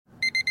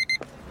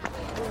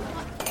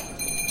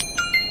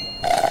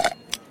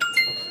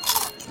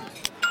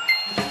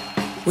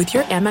With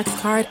your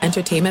Amex card,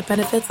 entertainment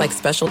benefits like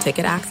special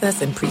ticket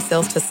access and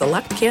pre-sales to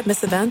select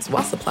can't-miss events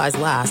while supplies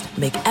last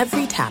make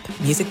every tap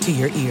music to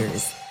your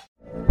ears.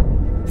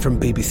 From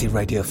BBC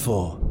Radio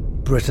 4,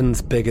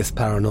 Britain's biggest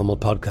paranormal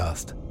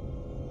podcast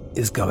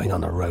is going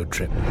on a road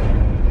trip.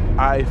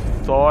 I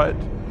thought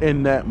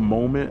in that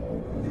moment,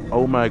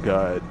 oh my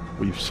God,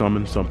 we've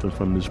summoned something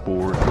from this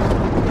board.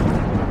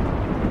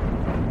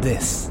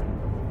 This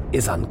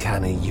is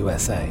Uncanny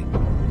USA.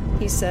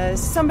 He says,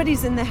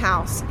 somebody's in the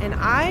house, and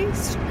I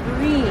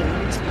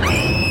screamed.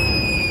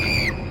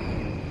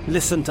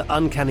 Listen to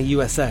Uncanny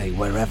USA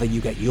wherever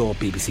you get your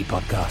BBC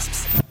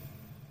podcasts,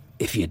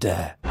 if you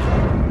dare.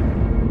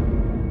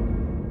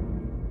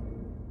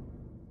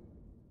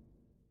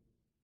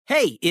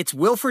 Hey, it's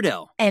Will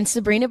Friedle. And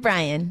Sabrina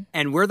Bryan.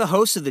 And we're the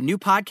hosts of the new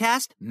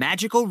podcast,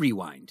 Magical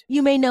Rewind.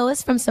 You may know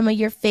us from some of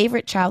your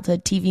favorite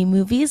childhood TV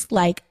movies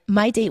like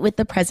My Date with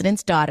the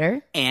President's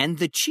Daughter. And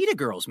the Cheetah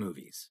Girls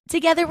movies.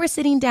 Together, we're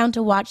sitting down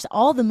to watch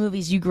all the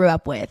movies you grew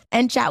up with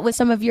and chat with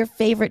some of your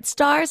favorite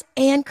stars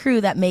and crew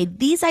that made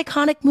these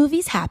iconic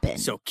movies happen.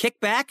 So kick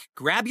back,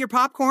 grab your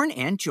popcorn,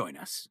 and join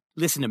us.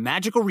 Listen to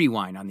Magical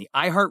Rewind on the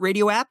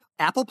iHeartRadio app,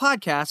 Apple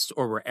Podcasts,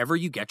 or wherever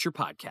you get your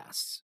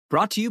podcasts.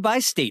 Brought to you by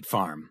State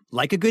Farm.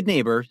 Like a good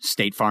neighbor,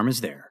 State Farm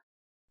is there.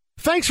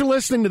 Thanks for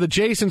listening to the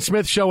Jason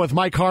Smith Show with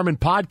Mike Harmon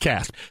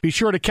podcast. Be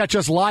sure to catch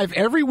us live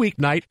every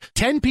weeknight,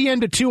 10 p.m.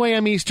 to 2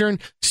 a.m. Eastern,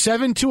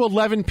 7 to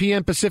 11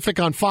 p.m.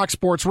 Pacific on Fox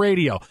Sports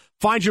Radio.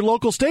 Find your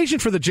local station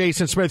for the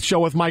Jason Smith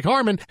Show with Mike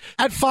Harmon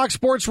at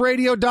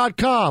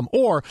foxsportsradio.com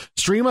or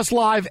stream us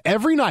live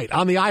every night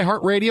on the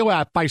iHeartRadio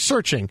app by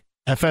searching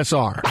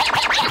FSR.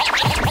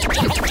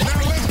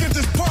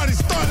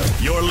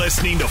 You're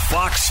listening to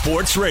Fox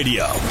Sports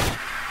Radio.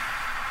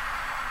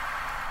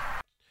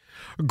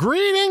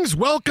 Greetings,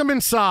 welcome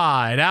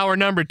inside. Hour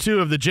number 2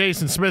 of the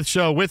Jason Smith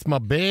Show with my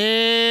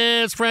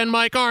best friend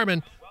Mike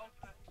Harmon.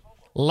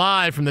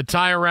 Live from the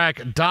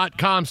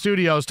TireRack.com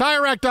studios.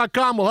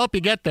 TireRack.com will help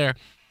you get there.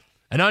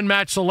 An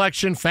unmatched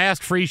selection,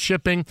 fast, free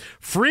shipping,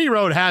 free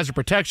road hazard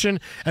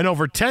protection, and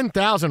over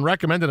 10,000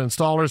 recommended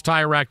installers.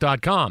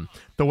 TireRack.com,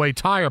 the way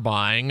tire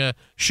buying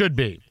should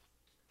be.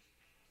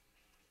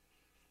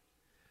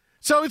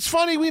 So it's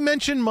funny, we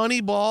mentioned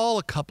Moneyball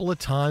a couple of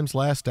times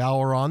last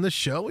hour on the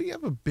show. We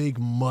have a big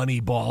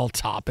Moneyball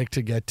topic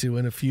to get to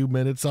in a few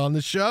minutes on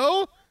the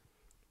show.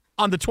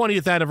 On the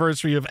 20th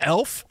anniversary of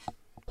Elf.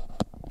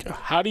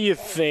 How do you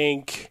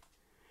think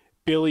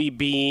Billy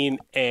Bean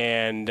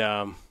and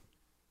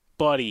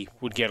Buddy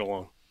would get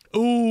along?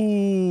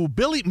 Ooh,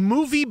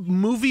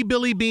 movie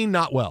Billy Bean,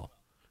 not well.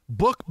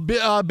 Book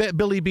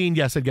Billy Bean,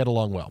 yes, they'd get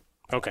along well.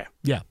 Okay.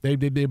 Yeah, they'd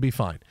be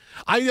fine.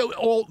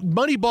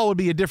 Moneyball would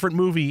be a different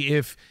movie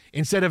if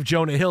instead of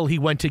Jonah Hill, he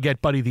went to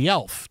get Buddy the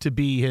Elf to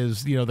be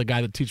his, the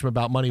guy that teach him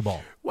about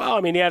Moneyball. Well,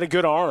 I mean, he had a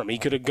good arm. He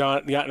could have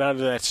gotten out of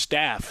that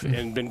staff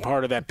and been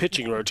part of that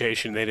pitching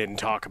rotation they didn't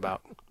talk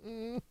about.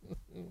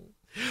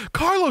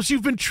 Carlos,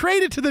 you've been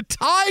traded to the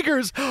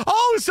Tigers.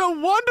 Oh, so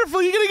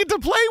wonderful. You're going to get to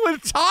play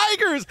with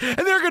Tigers,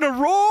 and they're going to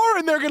roar,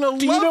 and they're going to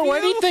love you. Do you know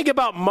anything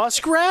about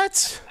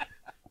muskrats?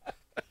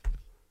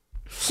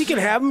 You can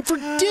have them for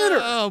dinner.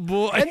 Oh,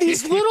 boy. And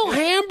these little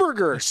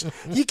hamburgers,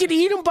 you can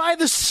eat them by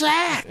the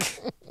sack.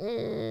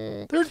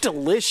 They're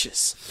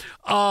delicious.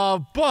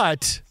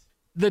 But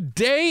the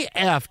day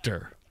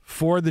after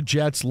for the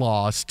Jets'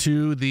 loss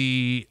to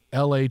the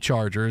L.A.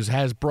 Chargers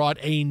has brought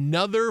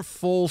another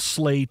full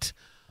slate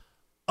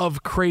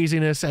of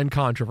craziness and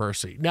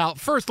controversy. Now,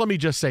 first, let me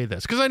just say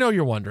this, because I know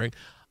you're wondering.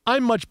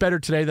 I'm much better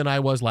today than I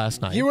was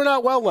last night. You were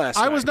not well last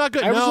night. I was not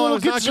good. I was a little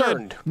not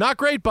concerned. Good. Not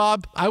great,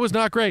 Bob. I was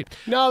not great.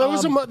 No,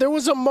 there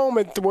was a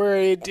moment where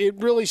it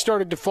really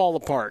started to fall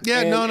apart.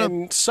 Yeah, no.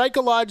 And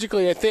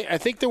psychologically, I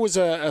think there was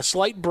a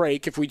slight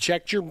break if we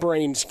checked your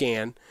brain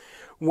scan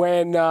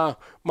when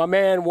my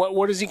man,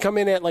 what does he come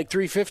in at, like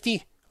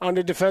 350 on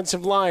the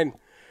defensive line,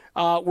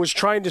 was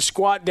trying to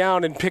squat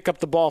down and pick up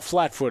the ball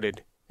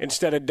flat-footed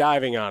instead of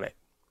diving on it.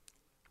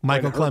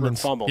 Michael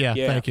Clemens. Yeah,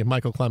 thank you.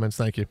 Michael Clemens,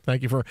 thank you.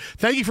 Thank you for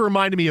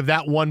reminding me of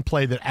that one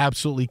play that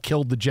absolutely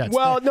killed the Jets.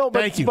 Well, no,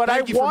 but I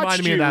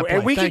watched you,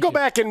 and we can go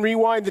back and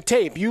rewind the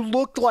tape. You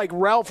looked like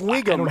Ralph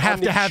Wiggum. I don't have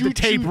to have the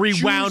tape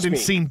rewound and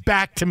seen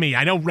back to me.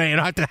 I don't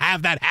have to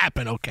have that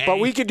happen, okay? But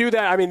we could do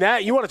that. I mean,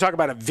 that you want to talk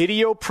about a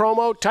video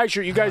promo?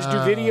 Tyshirt, you guys do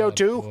video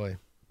too? Boy.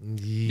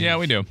 Yeah,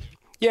 we do.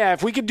 Yeah,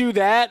 if we could do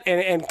that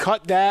and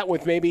cut that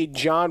with maybe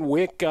John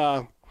Wick,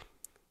 kind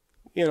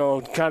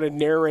of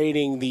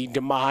narrating the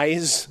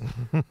demise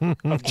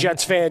of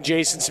Jets fan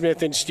Jason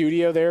Smith in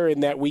studio there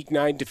in that Week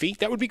 9 defeat,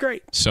 that would be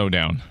great. So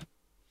down.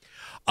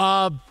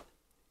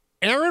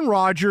 Aaron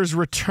Rodgers'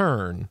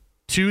 return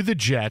to the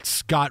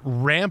Jets got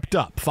ramped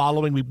up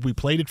following, we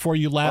played it for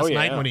you last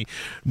night when he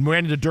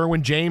ran into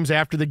Derwin James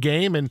after the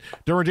game, and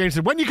Derwin James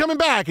said, when are you coming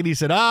back? And he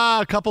said,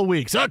 a couple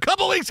weeks. A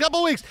couple weeks.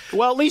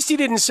 Well, at least he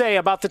didn't say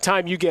about the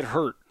time you get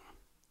hurt.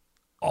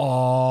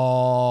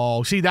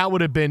 Oh, see,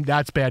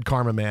 that's bad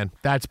karma, man.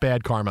 That's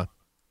bad karma.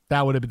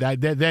 That would have been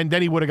that.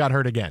 Then he would have got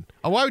hurt again.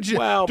 Why would you?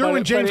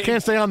 Derwin James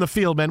can't stay on the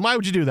field, man. Why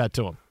would you do that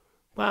to him?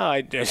 Well,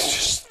 it's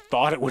just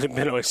thought it would have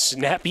been a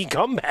snappy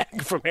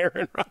comeback from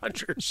Aaron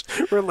Rodgers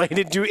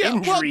related to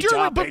injury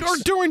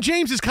topics. During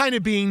James is kind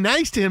of being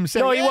nice to him,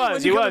 saying, no, he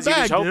was. He was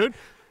dude.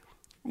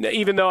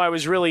 Even though I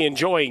was really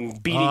enjoing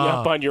beating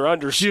up on your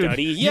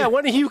understudy. Dude,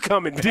 when are you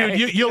coming back?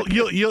 Dude,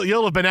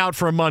 you'll have been out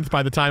for a month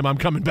by the time I'm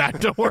coming back.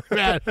 Don't worry,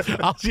 man.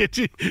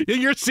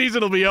 Your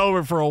season will be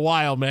over for a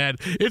while, man.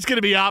 It's going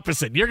to be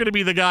opposite. You're going to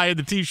be the guy in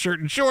the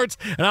T-shirt and shorts,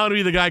 and I'm going to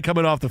be the guy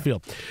coming off the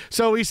field.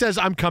 So he says,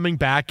 I'm coming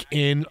back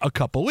in a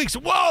couple weeks.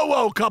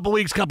 Whoa, couple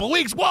weeks.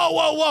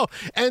 Whoa.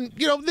 And,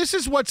 this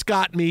is what's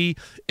got me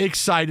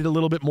excited a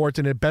little bit more. It's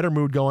in a better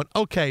mood going,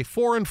 okay,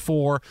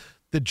 4-4.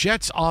 The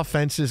Jets'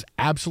 offense is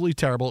absolutely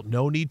terrible.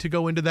 No need to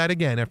go into that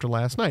again after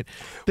last night.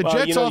 The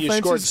Jets' offense you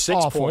scored is 6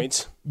 awful.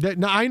 points.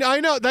 I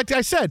know. That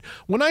I said.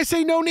 When I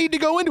say no need to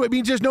go into it, it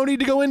means there's no need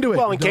to go into it.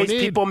 Well, in case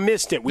people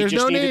missed it, we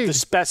just needed the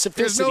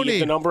specificity of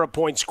the number of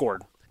points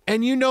scored.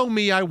 And you know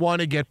me, I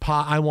want to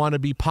I want to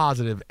be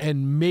positive.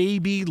 And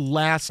maybe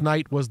last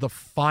night was the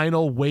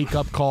final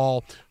wake-up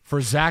call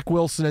for Zach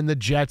Wilson and the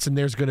Jets, and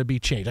there's going to be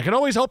change. I can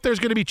always hope there's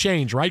going to be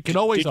change, right? Can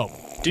always hope.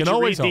 Did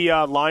you read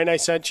the line I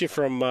sent you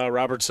from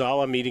Robert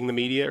Saleh meeting the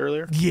media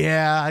earlier?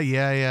 Yeah.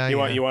 You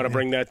want to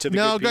bring that to the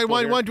good people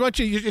why don't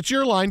you? It's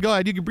your line. Go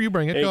ahead. You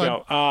bring it. There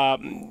you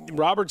go.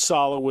 Robert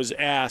Saleh was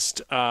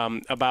asked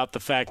about the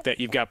fact that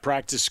you've got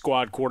practice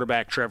squad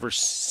quarterback Trevor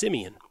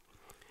Siemian.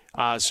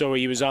 So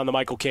he was on the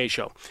Michael Kay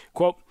show.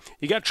 Quote,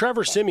 you got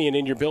Trevor Siemian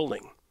in your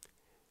building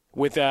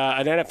with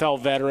an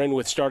NFL veteran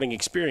with starting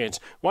experience.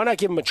 Why not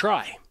give him a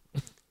try?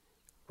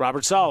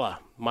 Robert Saleh,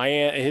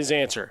 his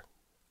answer,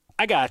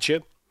 I got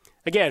you.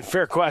 Again,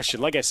 fair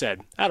question. Like I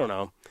said, I don't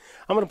know.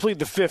 I'm going to plead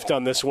the fifth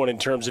on this one in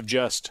terms of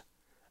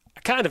I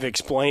kind of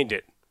explained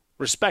it.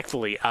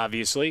 Respectfully,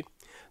 obviously.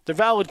 They're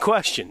valid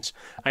questions.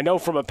 I know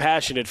from a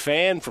passionate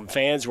fan, from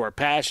fans who are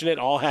passionate,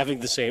 all having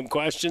the same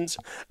questions,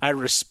 I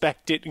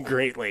respect it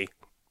greatly.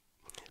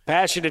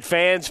 Passionate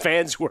fans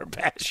who are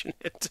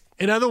passionate.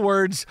 In other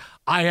words,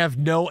 I have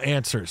no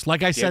answers.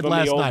 Like I said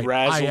last night,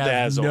 I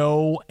have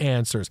no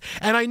answers.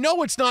 And I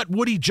know it's not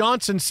Woody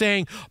Johnson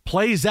saying,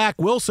 play Zach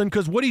Wilson,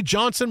 because Woody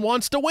Johnson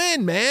wants to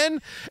win,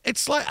 man.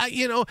 It's like,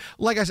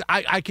 like I said,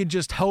 I can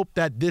just hope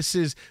that this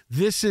is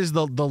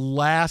the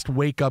last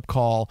wake-up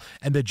call,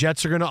 and the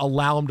Jets are going to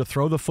allow him to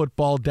throw the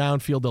football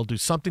downfield. They'll do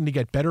something to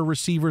get better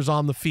receivers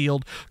on the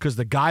field, because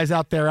the guys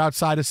out there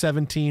outside of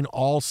 17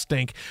 all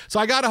stink. So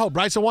I got to hope,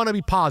 right? So I want to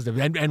be positive.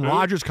 And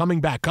Rodgers coming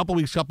back, couple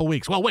weeks.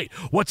 Well, wait,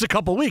 what's a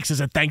couple weeks? Is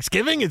it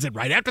Thanksgiving? Is it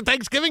right after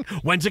Thanksgiving?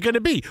 When's it going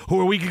to be? Who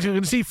are we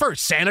going to see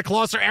first, Santa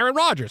Claus or Aaron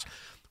Rodgers?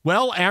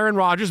 Well, Aaron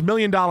Rodgers, $1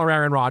 million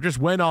Aaron Rodgers,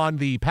 went on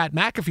the Pat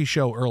McAfee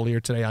show earlier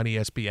today on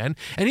ESPN,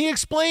 and he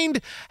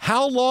explained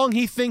how long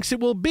he thinks it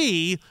will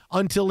be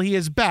until he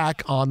is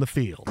back on the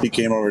field. He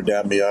came over,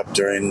 dabbed me up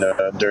during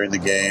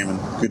the game,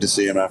 and good to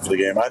see him after the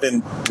game. I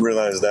didn't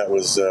realize that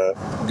was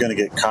going to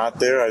get caught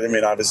there. I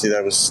mean, obviously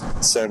that was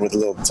said with a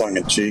little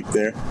tongue-in-cheek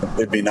there.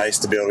 It'd be nice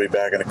to be able to be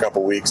back in a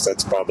couple weeks.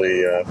 That's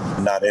probably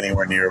not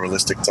anywhere near a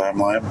realistic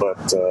timeline,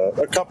 but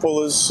a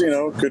couple is,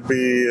 could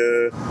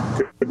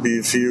be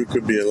a few,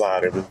 could be a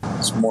lot. It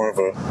was more of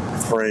a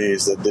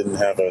phrase that didn't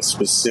have a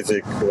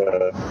specific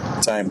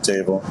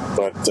timetable.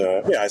 But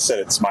I said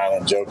it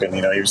smiling, joking.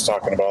 He was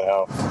talking about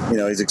how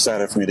he's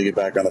excited for me to get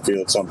back on the field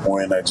at some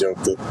point. I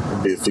joked that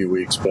it'd be a few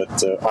weeks,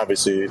 but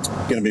obviously it's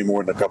going to be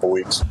more than a couple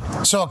weeks.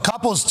 So a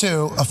couple's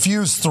 2, a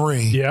few's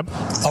 3. Yep.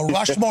 A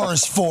Rushmore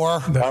is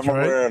 4. I'm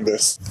aware of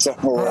this.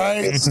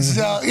 Right.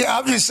 So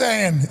I'm just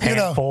saying.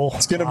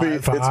 It's going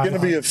to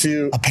be a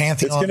few. A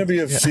pantheon. It's going to be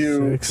a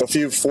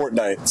few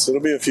fortnights.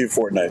 It'll be a few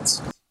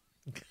fortnights.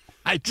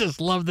 I just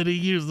love that he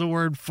used the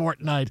word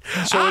fortnight.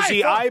 So is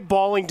he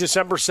eyeballing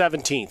December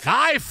 17th?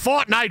 I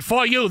fortnight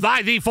for you,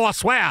 thy thee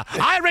forswear.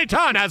 I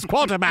return as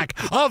quarterback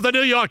of the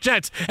New York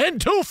Jets in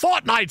 2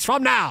 fortnights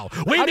from now.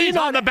 We meet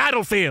on the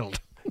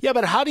battlefield. Yeah,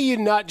 but how do you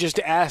not just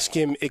ask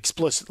him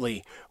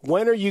explicitly,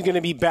 when are you going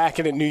to be back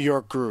in a New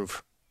York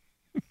groove?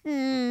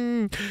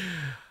 I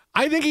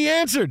think he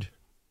answered.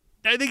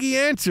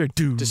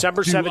 Dude.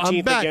 December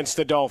 17th against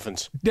the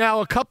Dolphins.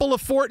 Now, a couple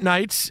of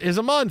fortnights is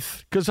a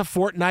month, because a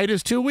fortnight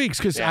is 2 weeks.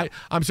 Because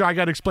I'm sorry, I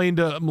got to explain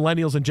to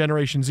millennials and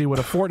Generation Z what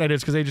a fortnight is,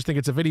 because they just think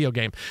it's a video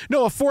game.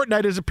 No, a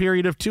fortnight is a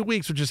period of 2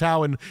 weeks, which is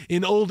how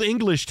in Old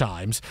English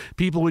times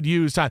people would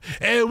use time.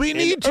 We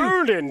need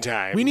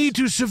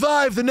to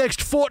survive the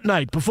next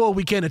fortnight before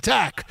we can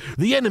attack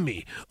the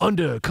enemy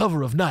under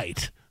cover of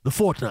night. The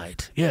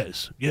fortnight.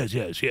 Yes.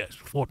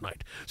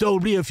 Fortnight. So it'll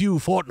be a few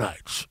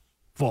fortnights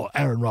for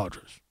Aaron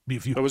Rodgers. Be a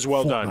few. It was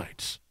well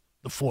fortnights. Done.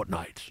 The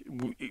fortnight.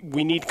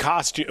 We need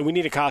costume. We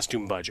need a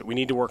costume budget. We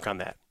need to work on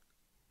that.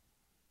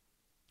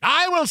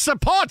 I will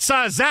support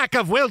Sir Zach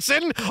of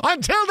Wilson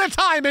until the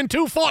time in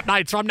 2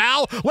 fortnights from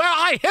now where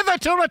I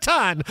hitherto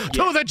return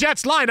to the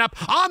Jets lineup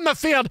on the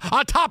field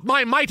atop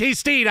my mighty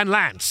steed and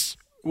lance.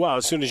 Well,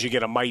 as soon as you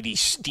get a mighty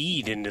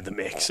steed into the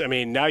mix. I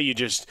mean, now you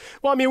just...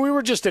 Well, I mean, we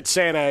were just at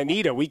Santa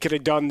Anita. We could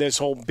have done this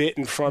whole bit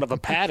in front of a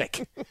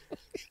paddock.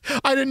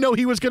 I didn't know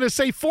he was going to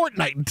say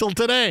fortnight until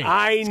today.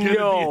 I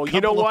know.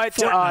 You know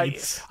what?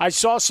 I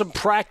saw some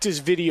practice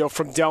video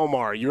from Del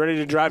Mar. You ready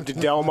to drive to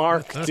Del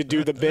Mar to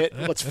do the bit?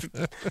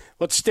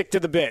 Let's stick to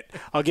the bit.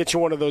 I'll get you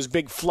one of those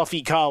big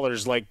fluffy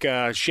collars like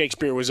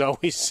Shakespeare was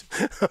always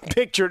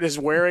pictured as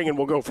wearing, and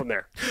we'll go from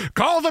there.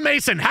 Call the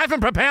mason. Have him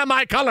prepare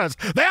my colors.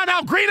 They are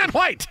now green and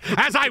white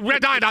as I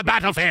red-eyed a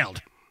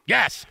battlefield.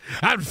 Yes,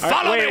 and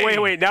follow me.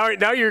 Wait.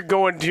 Now you're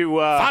going to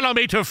follow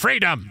me to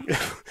freedom.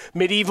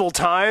 Medieval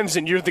times,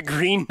 and you're the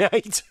Green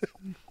Knight.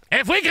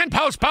 If we can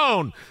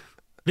postpone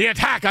the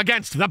attack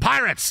against the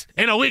pirates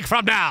in a week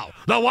from now,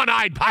 the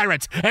one-eyed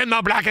pirates in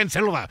the black and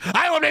silver,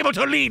 I will be able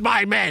to lead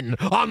my men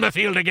on the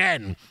field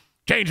again.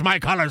 Change my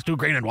colors to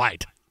green and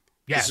white.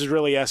 Yes. This is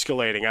really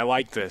escalating. I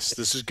like this.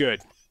 This is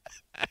good.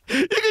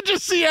 You can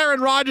just see Aaron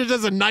Rodgers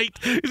as a knight.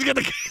 He's going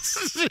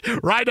to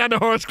ride down the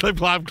horse, clip,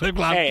 clop, clip,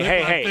 clop.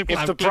 Hey.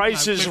 If the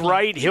price is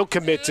right, he'll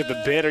commit to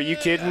the bid. Are you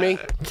kidding me?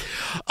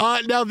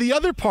 Now, the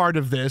other part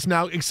of this,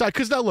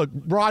 because now look,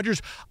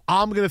 Rodgers,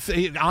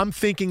 I'm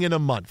thinking in a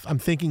month. I'm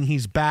thinking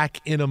he's back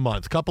in a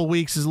month. A couple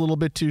weeks is a little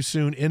bit too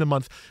soon. In a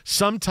month.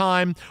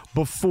 Sometime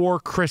before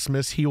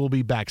Christmas, he will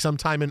be back.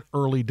 Sometime in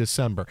early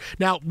December.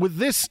 Now, with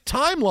this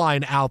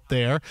timeline out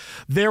there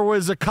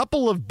was a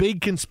couple of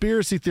big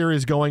conspiracy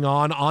theories going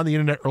on the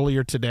internet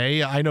earlier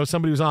today. I know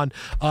somebody was on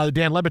the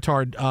Dan Le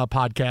Batard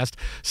podcast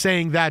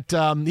saying that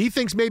he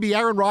thinks maybe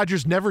Aaron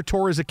Rodgers never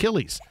tore his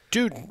Achilles.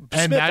 Dude,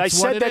 Smith, I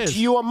said that to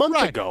you a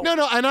month ago.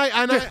 No, and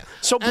I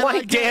so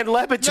blank Dan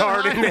Le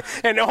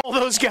Batard and all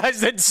those guys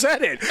that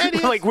said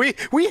it. Like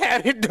we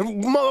had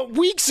it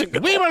weeks ago.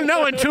 We will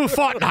know in 2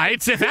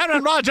 fortnights if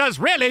Aaron Rodgers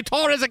really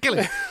tore his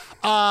Achilles.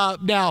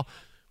 Now,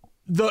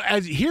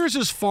 here's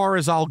as far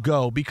as I'll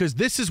go, because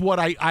this is what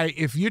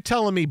if you're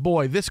telling me,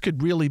 boy, this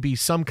could really be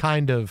some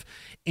kind of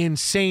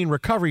insane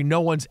recovery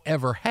no one's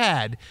ever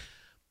had.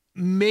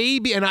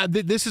 Maybe, and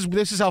this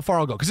is how far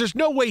I'll go, because there's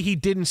no way he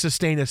didn't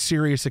sustain a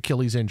serious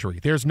Achilles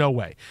injury. There's no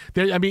way.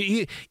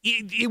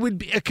 It would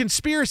be a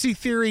conspiracy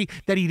theory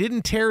that he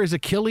didn't tear his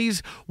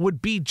Achilles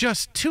would be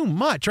just too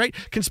much, right?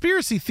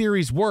 Conspiracy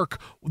theories work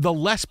the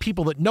less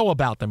people that know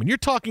about them, and you're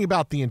talking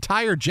about the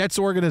entire Jets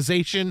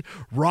organization,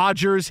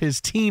 Rodgers,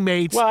 his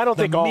teammates. Well, I don't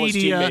think media. All his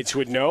teammates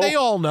would know. They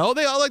all know.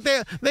 They all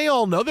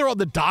know. They're all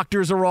the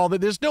doctors are all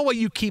that. There's no way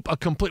you keep a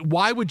complete.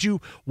 Why would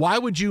you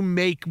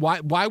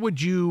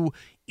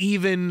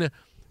even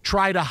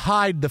try to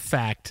hide the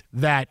fact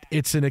that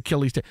it's an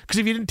Achilles tear? Because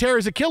if he didn't tear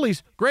his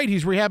Achilles, great,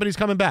 he's rehabbing, he's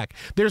coming back.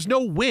 There's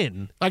no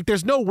win.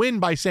 There's no win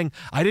by saying,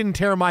 I didn't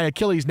tear my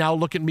Achilles, now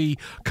look at me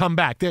come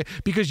back.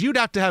 Because you'd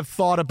have to have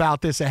thought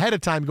about this ahead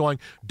of time going,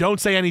 don't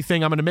say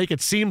anything, I'm going to make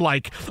it seem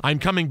like I'm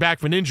coming back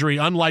from an injury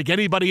unlike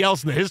anybody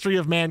else in the history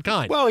of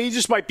mankind. Well, he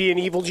just might be an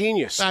evil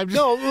genius. I didn't...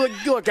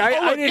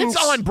 It's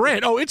on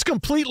brand. Oh, it's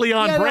completely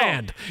on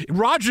brand. No.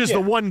 Rodgers is the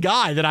one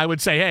guy that I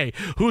would say, hey,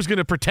 who's going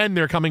to pretend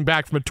they're coming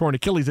back from a torn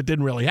Achilles that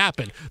didn't really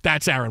happen?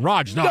 That's Aaron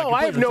Rodgers. No,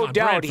 I have no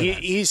doubt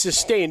he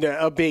sustained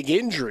a big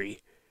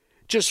injury.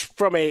 Just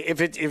from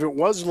if it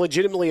was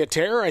legitimately a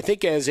tear, I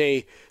think as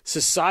a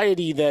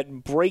society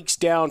that breaks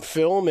down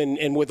film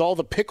and with all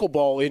the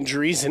pickleball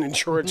injuries and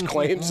insurance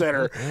claims that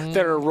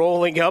are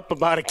rolling up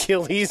about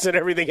Achilles and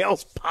everything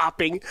else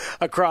popping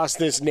across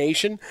this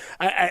nation,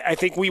 I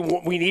think we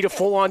need a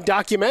full-on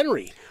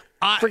documentary.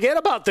 Forget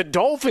about the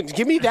Dolphins.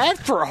 Give me that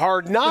for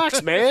Hard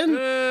Knocks, man.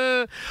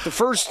 The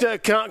first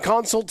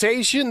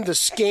consultation, the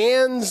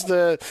scans,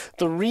 the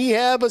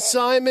rehab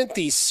assignment,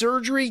 the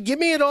surgery. Give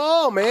me it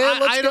all,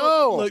 man. Let's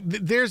go. Look,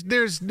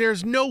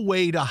 there's no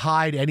way to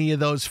hide any of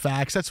those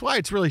facts. That's why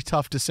it's really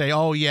tough to say,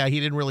 oh, yeah,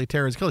 he didn't really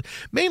tear his Achilles.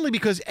 Mainly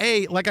because,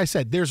 like I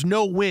said, there's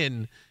no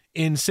win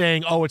in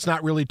saying, oh, it's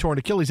not really torn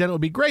Achilles. Then it would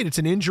be great. It's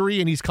an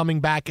injury, and he's coming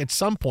back at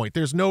some point.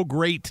 There's no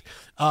great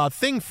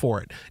thing for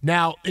it.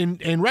 Now,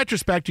 in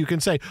retrospect, you can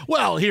say,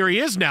 well, here he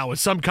is now with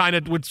some kind.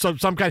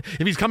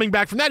 If he's coming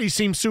back from that, he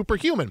seems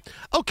superhuman.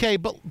 Okay,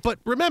 but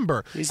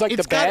remember, he's like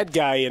the bad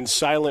guy in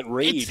Silent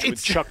Rage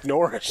with Chuck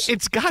Norris.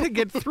 It's got to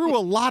get through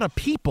a lot of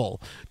people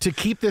to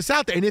keep this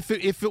out there. And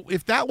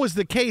if that was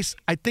the case,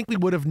 I think we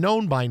would have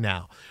known by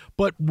now.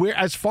 But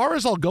as far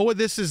as I'll go with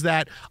this is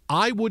that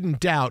I wouldn't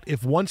doubt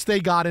if once they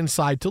got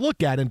inside to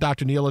look at it, and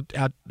Dr. Neil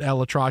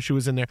Alatrash, who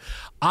was in there,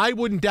 I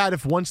wouldn't doubt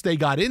if once they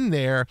got in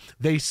there,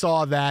 they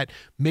saw that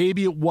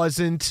maybe it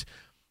wasn't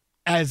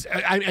and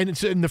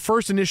the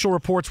first initial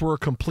reports were a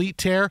complete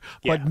tear,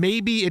 but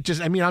maybe it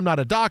just, I'm not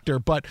a doctor,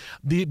 but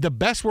the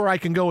best where I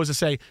can go is to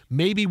say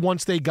maybe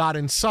once they got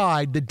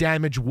inside, the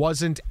damage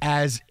wasn't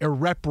as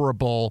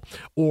irreparable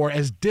or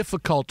as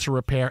difficult to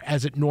repair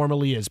as it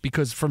normally is,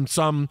 because from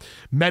some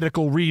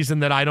medical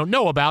reason that I don't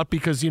know about,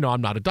 because,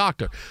 I'm not a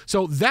doctor.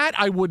 So that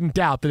I wouldn't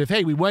doubt, that if,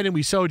 hey, we went and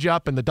we sewed you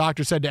up and the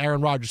doctor said to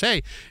Aaron Rodgers,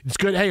 hey, it's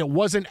good, hey, it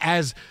wasn't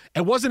as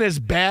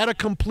bad a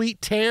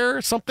complete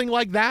tear, something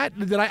like that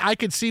I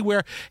could see where,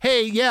 where,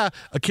 hey, yeah,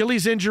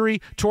 Achilles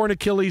injury, torn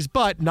Achilles,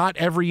 but not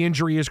every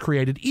injury is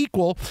created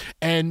equal.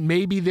 And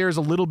maybe there's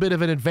a little bit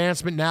of an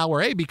advancement now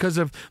where, hey, because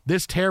of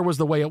this tear was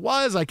the way it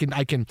was, I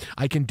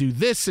can do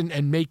this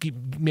and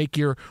make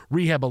your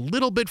rehab a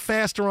little bit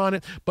faster on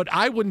it. But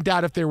I wouldn't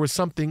doubt if there was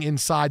something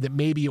inside that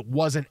maybe it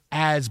wasn't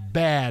as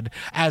bad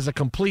as a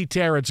complete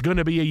tear. It's going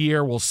to be a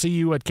year. We'll see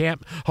you at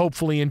camp,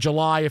 hopefully in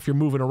July, if you're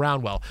moving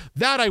around well.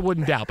 That I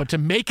wouldn't doubt. But to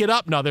make it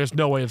up, no, there's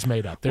no way it's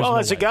made up. There's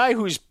as a guy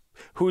whose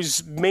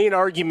main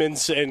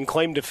arguments and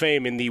claim to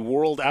fame in the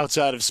world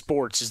outside of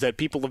sports is that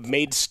people have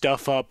made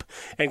stuff up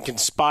and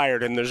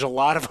conspired, and there's a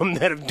lot of them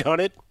that have done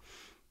it.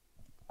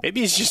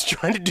 Maybe he's just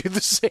trying to do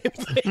the same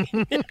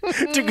thing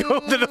to go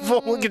to the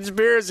full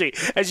conspiracy.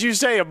 As you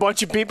say, a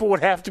bunch of people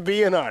would have to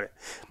be in on it.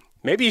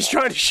 Maybe he's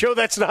trying to show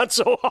that's not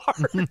so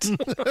hard.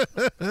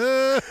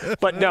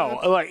 But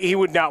no, he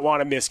would not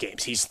want to miss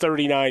games. He's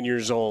 39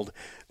 years old.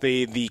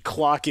 The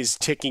clock is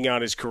ticking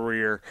on his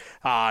career.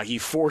 He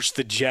forced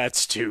the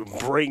Jets to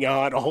bring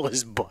on all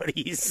his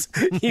buddies.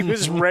 He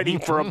was ready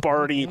for a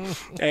party,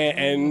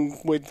 and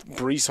with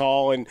Breece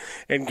Hall and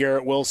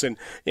Garrett Wilson.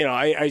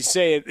 I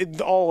say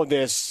it, all of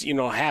this,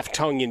 half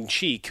tongue in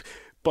cheek,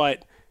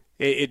 but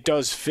it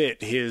does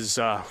fit his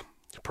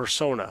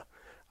persona.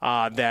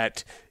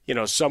 That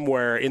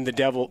somewhere in the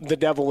devil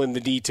in the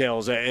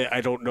details.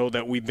 I don't know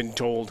that we've been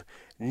told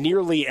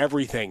nearly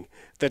everything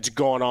that's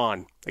gone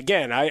on.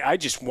 Again, I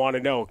just want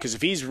to know, because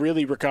if he's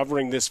really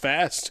recovering this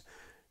fast,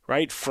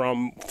 right,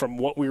 from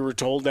what we were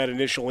told that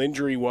initial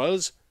injury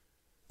was,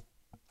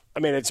 I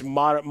mean, it's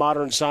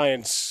modern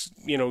science,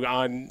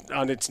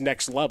 on its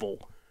next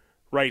level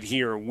right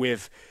here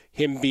with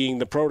him being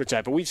the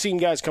prototype. But we've seen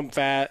guys come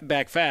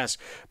back fast.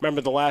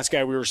 Remember, the last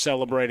guy we were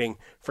celebrating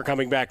for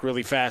coming back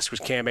really fast was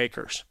Cam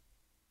Akers.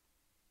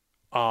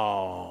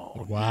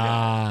 Oh,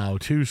 wow! No.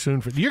 Too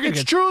soon for you're gonna.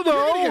 It's true though.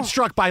 You're gonna get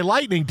struck by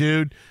lightning,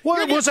 dude.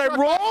 What was I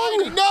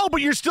wrong? No, but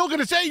you're still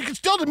gonna say you can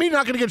still to me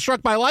not gonna get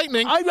struck by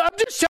lightning. I'm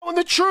just telling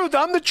the truth.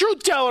 I'm the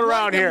truth teller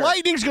around here.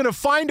 Lightning's gonna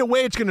find a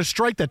way. It's gonna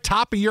strike the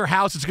top of your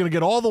house. It's gonna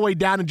get all the way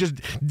down and just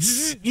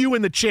zzz you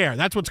in the chair.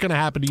 That's what's gonna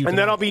happen to you. And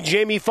then I'll be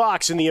Jamie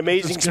Foxx in the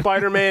Amazing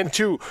Spider-Man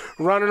 2,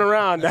 running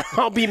around.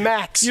 I'll be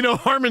Max.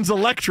 Harmon's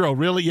Electro.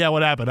 Really? Yeah.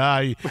 What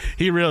happened?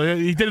 He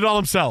did it all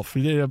himself.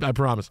 He did. I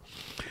promise.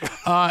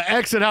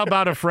 Exit. How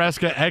about a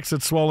Fresca?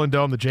 Exit Swollen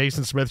Dome. The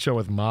Jason Smith Show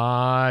with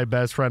my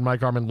best friend Mike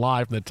Harmon,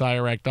 live from the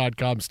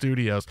TireRack.com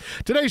studios.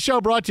 Today's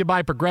show brought to you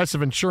by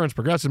Progressive Insurance.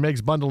 Progressive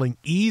makes bundling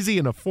easy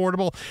and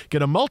affordable.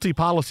 Get a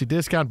multi-policy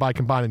discount by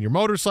combining your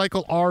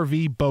motorcycle,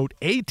 RV, boat,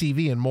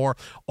 ATV, and more.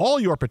 All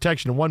your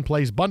protection in one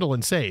place. Bundle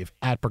and save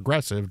at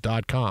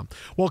Progressive.com.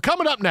 Well,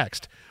 coming up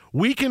next,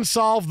 we can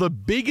solve the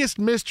biggest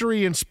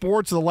mystery in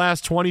sports of the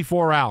last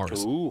 24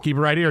 hours. Ooh. Keep it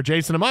right here.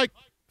 Jason and Mike,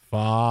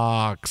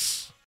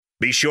 Fox.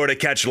 Be sure to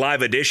catch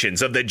live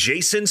editions of The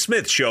Jason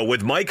Smith Show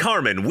with Mike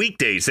Harmon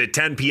weekdays at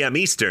 10 p.m.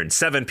 Eastern,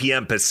 7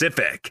 p.m.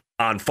 Pacific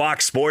on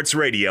Fox Sports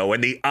Radio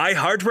and the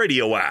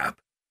iHeartRadio app.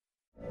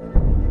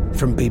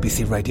 From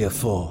BBC Radio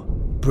 4,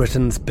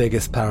 Britain's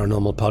biggest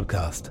paranormal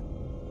podcast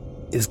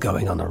is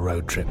going on a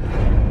road trip.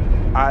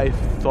 I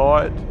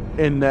thought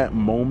in that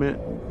moment,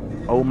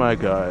 oh my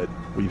God,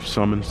 we've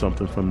summoned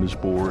something from this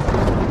board.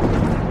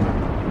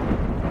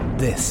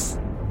 This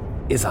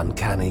is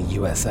Uncanny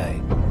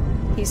USA.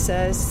 He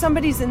says,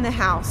 somebody's in the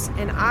house,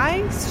 and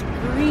I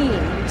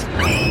screamed.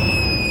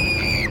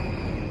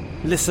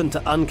 Listen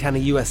to Uncanny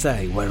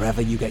USA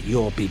wherever you get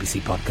your BBC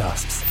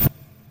podcasts,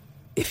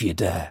 if you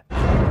dare.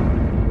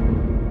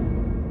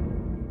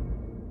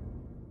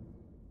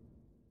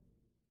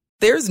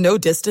 There's no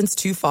distance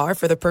too far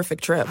for the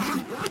perfect trip.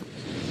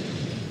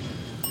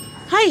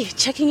 Hi,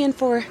 checking in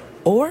for...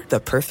 Or the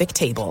perfect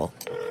table.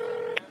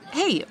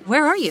 Hey,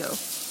 where are you?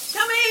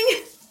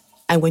 Coming!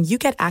 And when you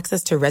get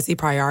access to Resi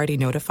Priority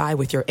Notify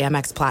with your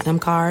Amex Platinum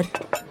card...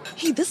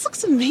 Hey, this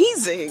looks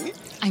amazing.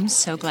 I'm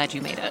so glad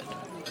you made it.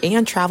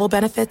 And travel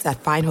benefits at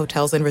fine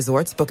hotels and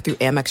resorts booked through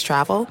Amex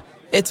Travel,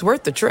 it's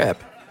worth the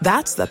trip.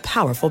 That's the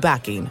powerful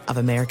backing of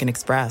American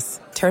Express.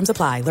 Terms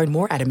apply. Learn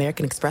more at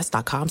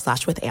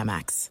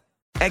americanexpress.com/withAmex.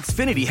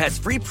 Xfinity has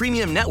free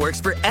premium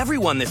networks for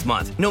everyone this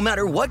month, no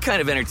matter what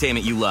kind of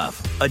entertainment you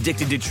love.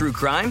 Addicted to true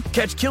crime?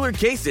 Catch killer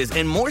cases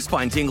and more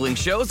spine-tingling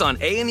shows on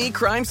A&E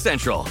Crime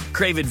Central.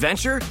 Crave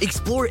adventure?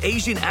 Explore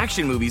Asian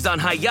action movies on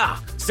Hi-Ya.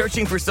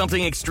 Searching for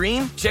something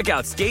extreme? Check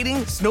out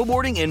skating,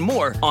 snowboarding, and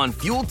more on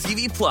Fuel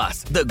TV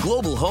Plus, the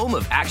global home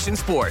of action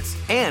sports.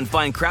 And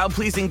find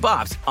crowd-pleasing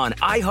bops on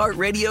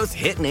iHeartRadio's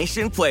Hit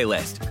Nation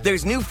playlist.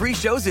 There's new free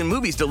shows and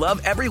movies to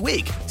love every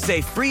week.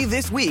 Say free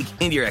this week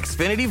in your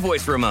Xfinity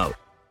voice remote.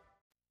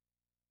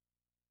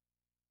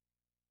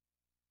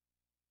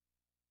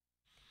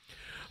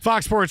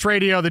 Fox Sports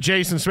Radio, the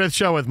Jason Smith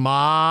Show with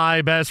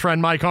my best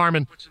friend Mike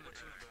Harmon.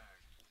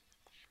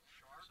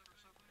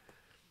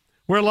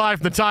 We're live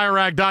from the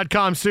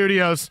TireRack.com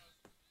studios.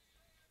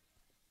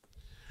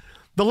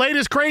 The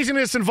latest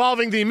craziness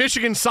involving the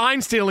Michigan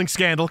sign stealing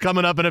scandal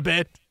coming up in a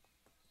bit.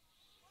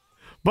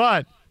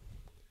 But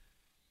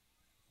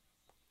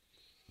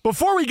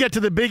Before we get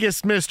to the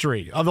biggest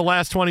mystery of the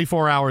last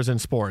 24 hours in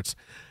sports,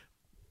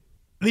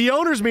 the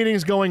owners' meeting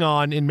is going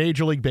on in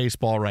Major League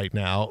Baseball right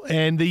now,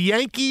 and the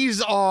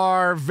Yankees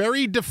are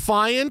very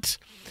defiant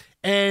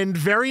and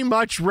very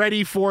much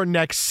ready for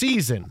next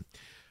season.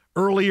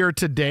 Earlier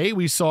today,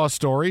 we saw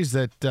stories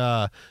that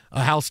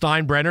Hal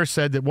Steinbrenner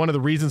said that one of the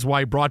reasons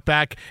why he brought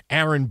back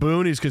Aaron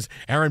Boone is because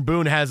Aaron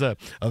Boone has a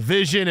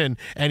vision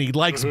and he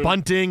likes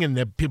bunting, and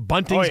the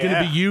bunting's going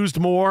to be used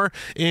more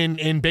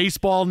in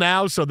baseball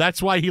now. So that's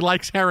why he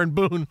likes Aaron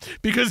Boone,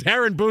 because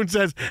Aaron Boone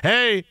says,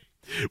 hey,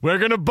 we're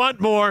going to bunt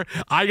more.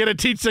 I got to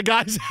teach the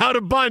guys how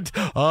to bunt.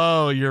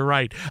 Oh, you're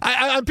right.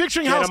 I'm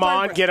picturing Hal Steinbrenner. Get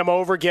him on, get him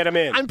over, get him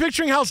in. I'm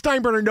picturing Hal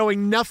Steinbrenner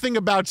knowing nothing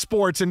about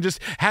sports and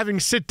just having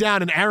sit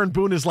down, and Aaron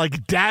Boone is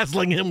like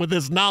dazzling him with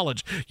his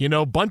knowledge. You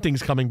know,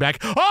 bunting's coming back.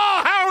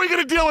 Oh, how are we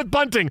going to deal with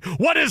bunting?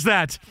 What is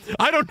that?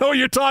 I don't know what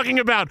you're talking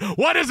about.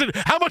 What is it?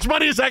 How much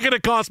money is that going to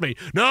cost me?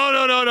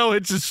 No.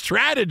 It's a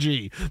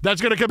strategy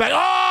that's going to come back.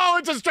 Oh,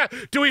 it's a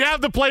strategy. Do we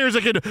have the players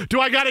that can? Do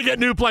I got to get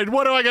new players?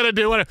 What do I got to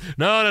do?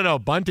 No.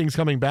 Bunting's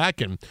coming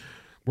back, and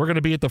we're going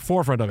to be at the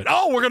forefront of it.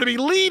 Oh, we're going to be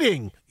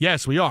leading.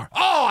 Yes, we are.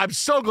 Oh, I'm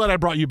so glad I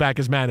brought you back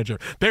as manager.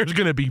 There's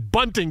going to be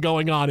bunting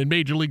going on in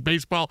Major League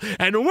Baseball,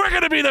 and we're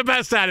going to be the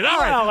best at it. All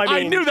right,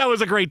 I knew that was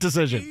a great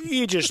decision.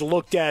 You just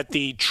looked at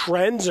the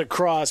trends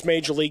across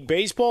Major League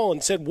Baseball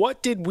and said,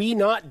 what did we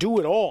not do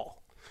at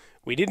all?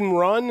 We didn't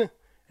run,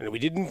 and we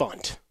didn't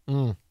bunt.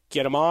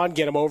 Get him on,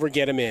 get him over,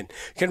 get him in.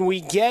 Can we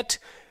get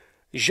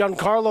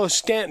Giancarlo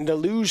Stanton to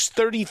lose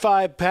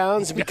 35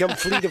 pounds and become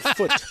fleet of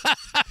foot?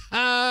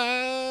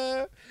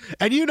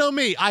 And you know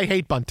me, I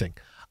hate bunting.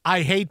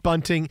 I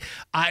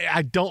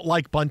don't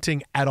like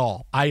bunting at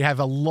all. I have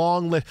a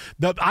long list.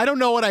 I don't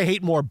know what I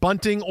hate more,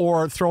 bunting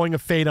or throwing a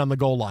fade on the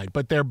goal line,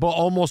 but they're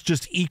almost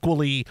just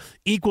equally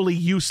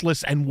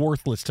useless and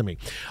worthless to me.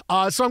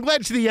 So I'm glad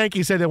to see the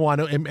Yankees say they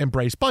want to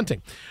embrace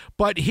bunting.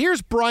 But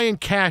here's Brian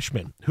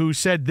Cashman, who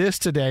said this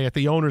today at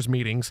the owners'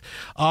 meetings,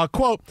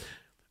 quote,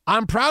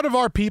 I'm proud of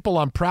our people.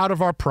 I'm proud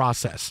of our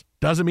process.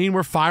 Doesn't mean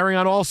we're firing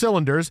on all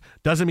cylinders.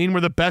 Doesn't mean we're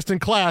the best in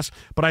class,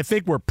 but I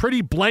think we're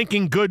pretty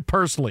blanking good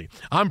personally.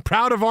 I'm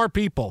proud of our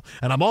people,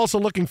 and I'm also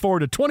looking forward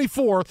to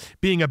 24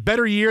 being a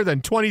better year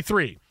than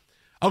 23.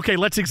 Okay,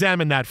 let's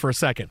examine that for a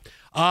second.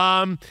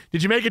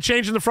 Did you make a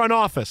change in the front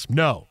office?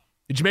 No.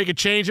 Did you make a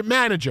change at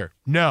manager?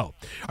 No.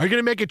 Are you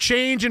going to make a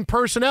change in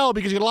personnel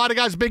because you got a lot of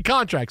guys with big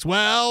contracts?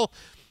 Well,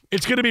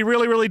 it's going to be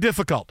really, really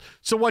difficult.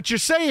 So what you're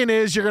saying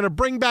is you're going to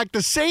bring back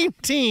the same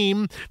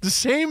team, the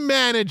same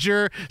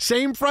manager,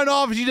 same front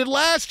office you did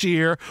last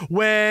year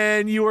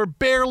when you were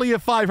barely a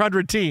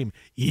 500 team.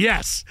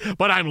 Yes,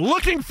 but I'm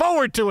looking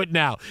forward to it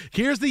now.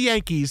 Here's the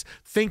Yankees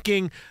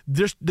thinking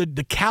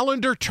the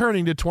calendar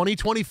turning to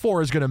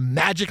 2024 is going to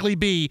magically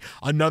be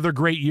another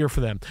great year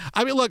for them.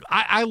 I mean, look,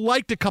 I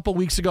liked a couple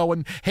weeks ago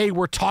when, hey,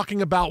 we're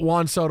talking about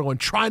Juan Soto and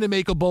trying to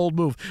make a bold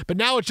move. But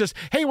now it's just,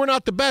 hey, we're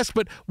not the best,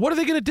 but what are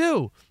they going to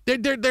do?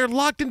 They're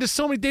locked into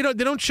so many. They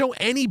don't show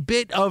any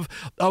bit of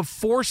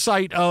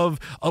foresight of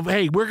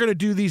hey, we're going to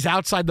do these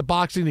outside the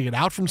box to get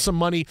out from some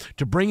money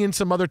to bring in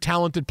some other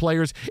talented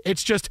players.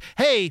 It's just,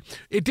 hey,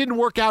 it didn't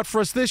work out for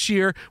us this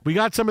year. We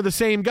got some of the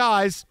same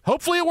guys.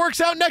 Hopefully it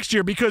works out next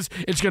year because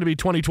it's going to be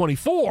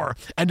 2024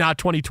 and not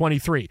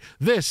 2023.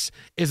 This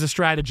is a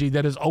strategy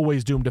that is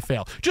always doomed to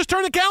fail. Just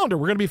turn the calendar.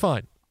 We're going to be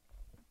fine.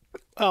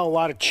 A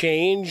lot of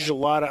change, a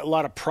lot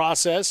of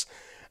process.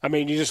 I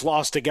mean, you just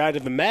lost a guy to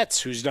the Mets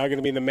who's not going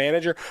to be the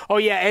manager. Oh,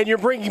 yeah, and you're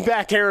bringing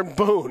back Aaron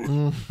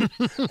Boone.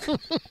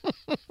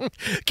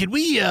 Can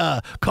we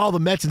call the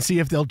Mets and see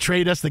if they'll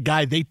trade us the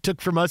guy they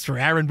took from us for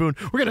Aaron Boone?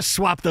 We're going to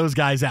swap those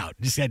guys out.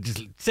 Just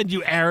send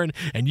you Aaron,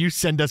 and you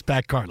send us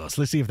back Carlos.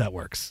 Let's see if that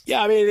works.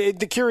 Yeah, I mean,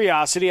 the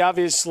curiosity,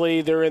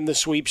 obviously, they're in the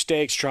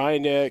sweepstakes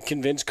trying to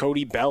convince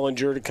Cody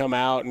Bellinger to come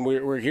out, and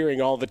we're hearing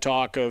all the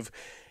talk of,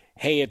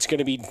 hey, it's going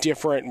to be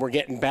different, and we're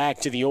getting back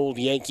to the old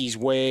Yankees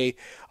way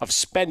of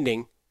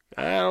spending.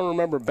 I don't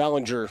remember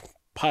Bellinger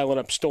piling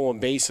up stolen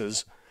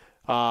bases.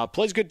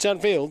 Plays good on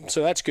field,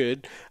 so that's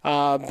good.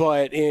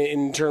 But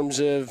in terms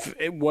of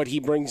what he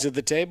brings to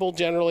the table,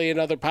 generally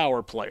another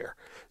power player.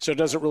 So it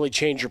doesn't really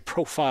change your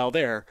profile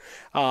there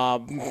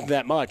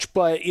that much.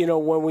 But, you know,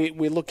 when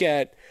we look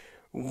at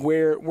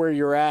where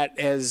you're at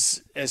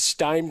as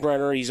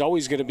Steinbrenner, he's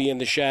always going to be in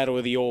the shadow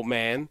of the old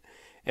man.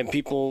 And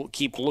people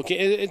keep looking.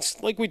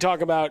 It's like we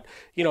talk about,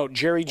 you know,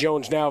 Jerry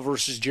Jones now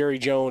versus Jerry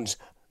Jones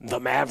the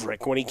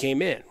Maverick when he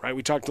came in, right?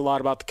 We talked a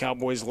lot about the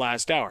Cowboys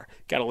last hour.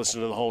 Got to listen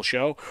to the whole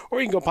show,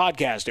 or you can go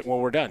podcast it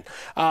when we're done.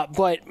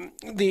 But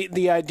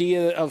the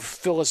idea of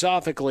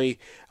philosophically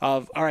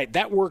of, all right,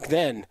 that worked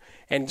then,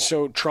 and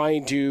so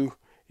trying to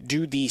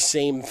do the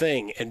same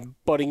thing and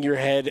butting your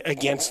head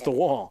against the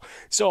wall.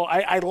 So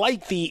I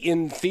like the,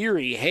 in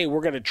theory, hey,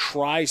 we're going to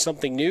try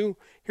something new.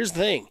 Here's the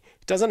thing.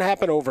 It doesn't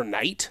happen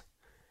overnight.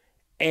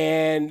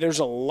 And there's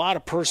a lot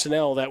of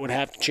personnel that would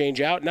have to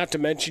change out, not to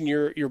mention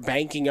you're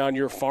banking on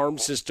your farm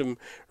system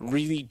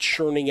really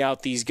churning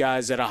out these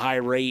guys at a high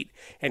rate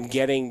and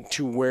getting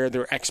to where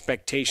their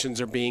expectations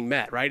are being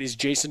met, right? Is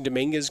Jason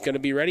Dominguez going to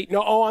be ready?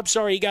 No, I'm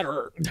sorry, he got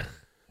hurt.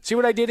 See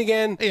what I did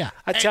again? Yeah.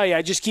 I tell you,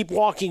 I just keep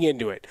walking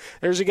into it.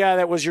 There's a guy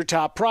that was your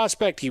top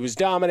prospect. He was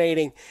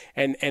dominating,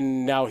 and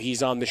now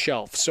he's on the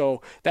shelf.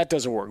 So that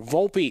doesn't work.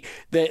 Volpe,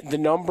 the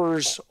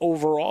numbers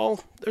overall,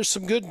 there's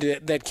some good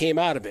that came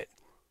out of it.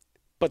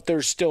 But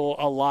there's still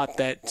a lot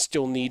that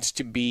still needs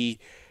to be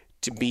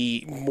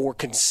more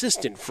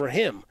consistent for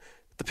him,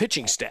 the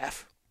pitching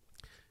staff.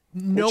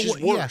 No, which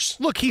is worse.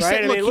 Yeah. Look, he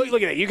right? said,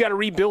 look at that. You got to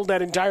rebuild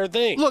that entire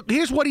thing. Look,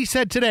 here's what he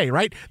said today,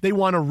 right? They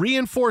want to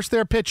reinforce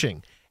their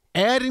pitching,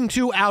 adding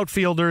 2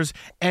 outfielders,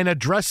 and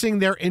addressing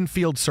their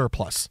infield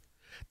surplus.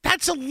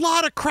 That's a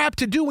lot of crap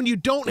to do when you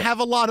don't have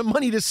a lot of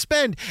money to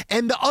spend.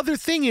 And the other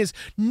thing is,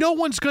 no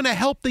one's going to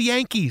help the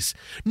Yankees.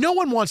 No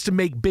one wants to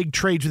make big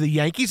trades with the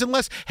Yankees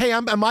unless, hey,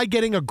 am I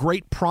getting a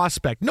great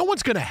prospect? No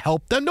one's going to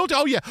help them. No,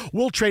 oh, yeah,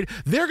 we'll trade.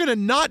 They're going to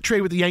not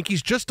trade with the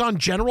Yankees just on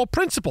general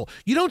principle.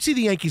 You don't see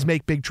the Yankees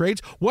make big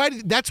trades.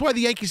 That's why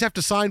the Yankees have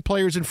to sign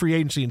players in free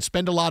agency and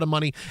spend a lot of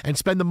money and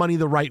spend the money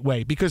the right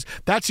way, because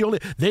that's the only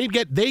they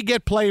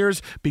get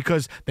players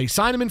because they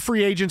sign them in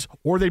free agents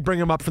or they bring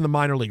them up from the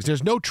minor leagues.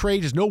 There's no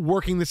trade. There's no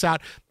working this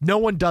out. No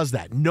one does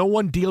that. No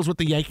one deals with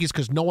the Yankees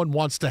because no one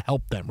wants to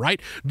help them,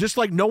 right? Just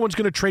like no one's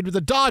going to trade with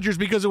the Dodgers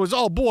because it was,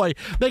 oh boy,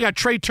 they got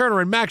Trey Turner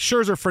and Max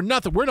Scherzer for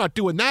nothing. We're not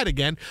doing that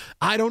again.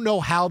 I don't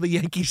know how the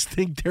Yankees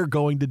think they're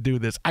going to do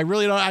this. I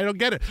really don't. I don't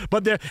get it.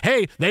 But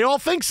they all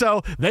think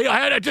so.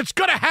 It's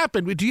going to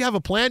happen. Do you have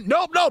a plan?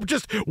 Nope.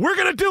 Just we're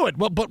going to do it.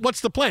 Well, but what's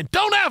the plan?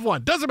 Don't have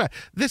one. Doesn't matter.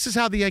 This is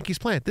how the Yankees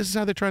plan. This is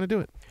how they're trying to do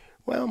it.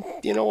 Well,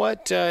 you know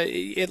what?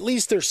 At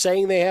least they're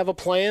saying they have a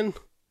plan.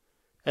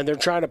 And they're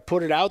trying to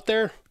put it out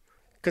there,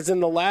 because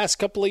in the last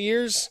couple of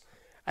years,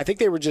 I think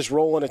they were just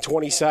rolling a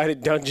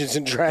 20-sided Dungeons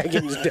and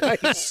Dragons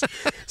dice,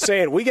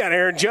 saying, we got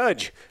Aaron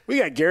Judge, we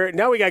got Garrett,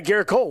 now we got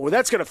Garrett Cole. Well,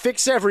 that's going to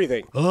fix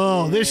everything.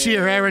 Oh, this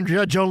year Aaron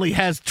Judge only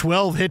has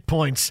 12 hit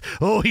points.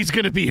 Oh, he's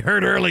going to be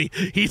hurt early.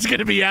 He's going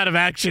to be out of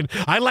action.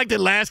 I liked it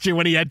last year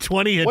when he had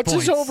 20 hit points.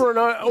 What's his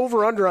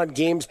over-under on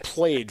games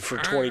played for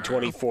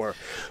 2024?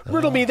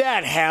 Riddle me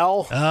that,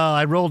 Hal. Oh,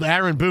 I rolled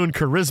Aaron Boone.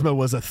 Charisma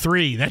was a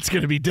 3. That's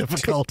going to be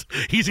difficult.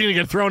 He's going to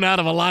get thrown out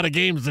of a lot of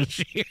games this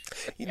year.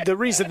 The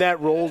reason that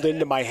rolled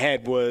into my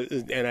head was,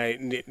 and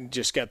I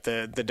just got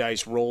the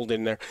dice rolled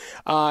in there,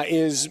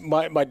 is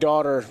my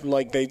daughter,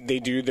 like they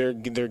do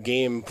their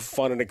game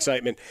fun and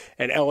excitement,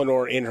 and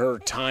Eleanor in her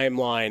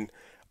timeline,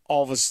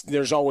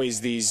 there's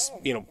always these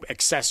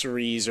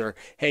accessories, or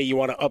hey, you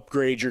want to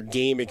upgrade your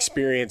game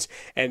experience,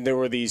 and there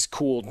were these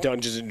cool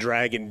Dungeons and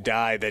Dragon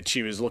die that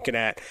she was looking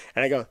at,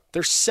 and I go,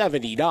 they're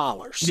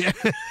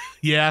 $70.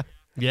 Yeah.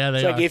 Yeah,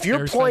 they are. If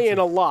you're playing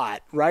a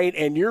lot, right,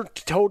 and you're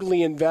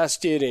totally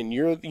invested, and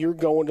you're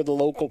going to the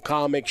local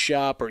comic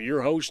shop, or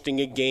you're hosting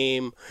a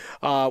game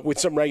with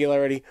some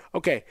regularity,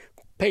 okay,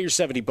 pay your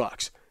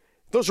 $70.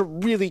 Those are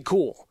really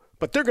cool.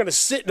 But they're going to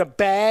sit in a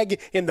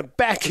bag in the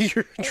back of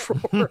your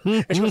drawer.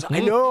 And she goes, I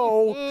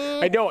know.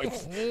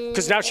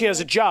 Because now she has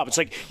a job. It's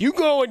like, you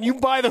go and you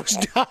buy those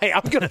die.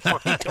 I'm going to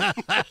find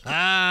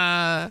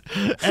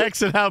them.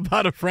 Exit, how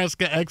about a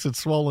Fresca? Exit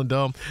Swollen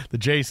Dome. The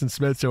Jason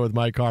Smith Show with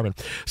Mike Harmon.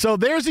 So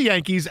there's the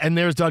Yankees, and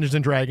there's Dungeons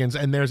and Dragons,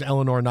 and there's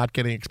Eleanor not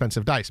getting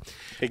expensive dice.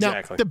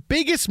 Exactly. Now, the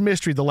biggest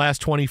mystery the last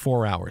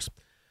 24 hours,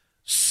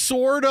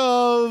 sort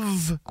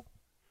of...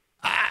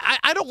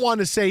 I don't want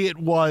to say it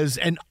was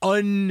it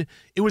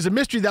was a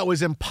mystery that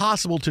was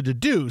impossible to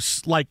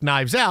deduce, like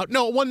Knives Out.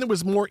 No, one that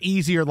was more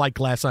easier, like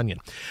Glass Onion.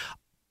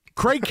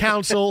 Craig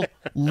Counsell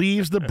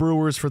leaves the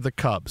Brewers for the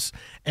Cubs.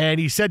 And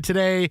he said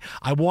today,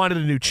 I wanted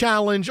a new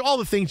challenge, all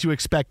the things you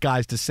expect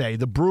guys to say.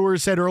 The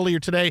Brewers said earlier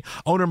today,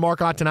 owner Mark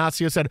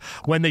Attanasio said,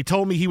 when they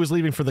told me he was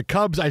leaving for the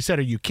Cubs, I said,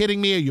 are you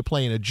kidding me? Are you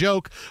playing a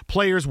joke?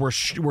 Players were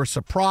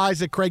surprised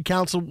that Craig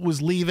Counsell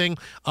was leaving.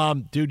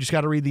 Dude, just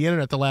got to read the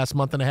internet the last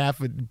month and a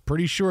half.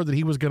 Pretty sure that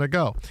he was going to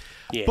go.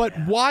 Yeah. But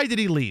why did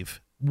he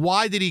leave?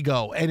 Why did he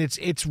go? And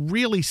it's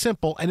really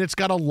simple, and it's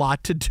got a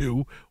lot to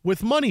do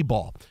with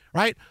Moneyball,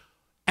 right?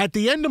 At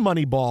the end of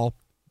Moneyball,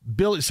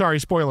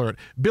 spoiler alert,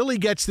 Billy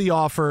gets the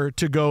offer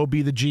to go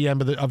be the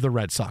GM of the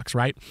Red Sox,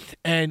 right?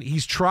 And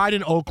he's tried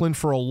in Oakland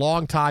for a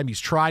long time. He's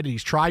tried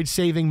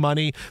saving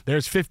money.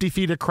 There's 50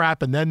 feet of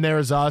crap, and then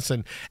there's us,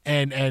 and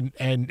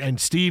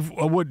Steve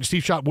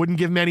Schott wouldn't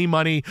give him any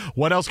money.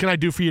 What else can I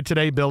do for you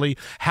today, Billy?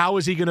 How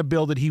is he going to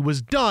build it? He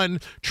was done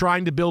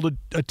trying to build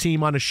a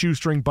team on a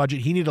shoestring budget.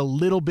 He needed a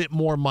little bit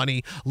more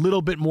money, a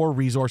little bit more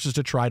resources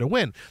to try to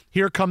win.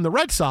 Here come the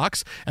Red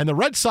Sox, and the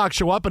Red Sox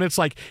show up, and it's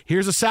like,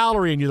 here's a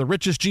salary, and you're the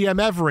richest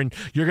GM ever, and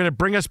you're going to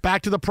bring us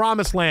back to the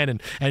promised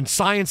land, and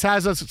science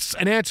has us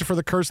an answer for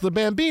the curse of the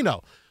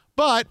Bambino.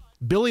 But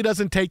Billy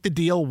doesn't take the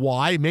deal.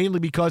 Why? Mainly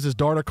because his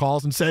daughter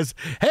calls and says,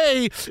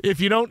 hey, if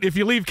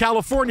you leave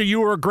California, you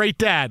were a great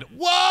dad.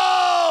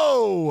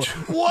 Whoa!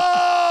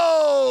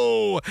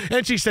 Whoa!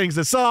 And she sings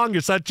the song,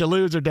 you're such a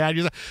loser, Dad.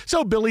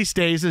 So Billy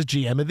stays as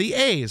GM of the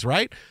A's,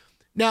 right?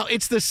 Now,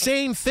 it's the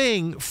same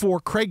thing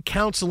for Craig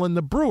Counsell and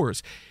the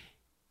Brewers.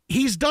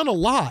 he's done a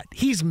lot.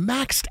 He's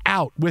maxed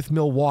out with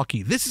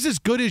Milwaukee. This is as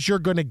good as you're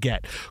going to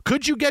get.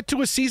 Could you get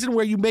to a season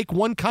where you make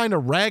one kind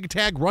of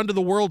ragtag run to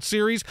the World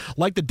Series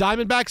like the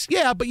Diamondbacks?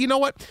 Yeah, but you know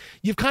what?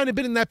 You've kind of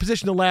been in that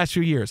position the last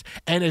few years.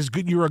 And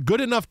you're a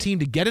good enough team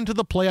to get into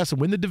the playoffs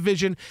and win the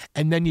division,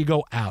 and then you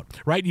go out,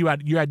 right? You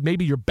had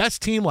maybe your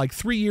best team like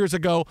 3 years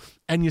ago,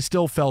 and you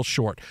still fell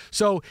short.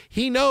 So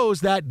he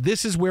knows that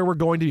this is where we're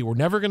going to be. We're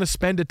never going to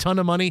spend a ton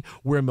of money.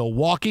 We're in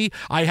Milwaukee.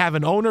 I have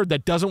an owner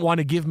that doesn't want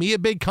to give me a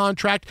big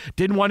contract,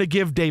 didn't want to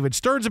give David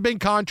Stearns a big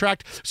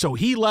contract, so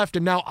he left,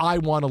 and now I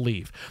want to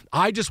leave.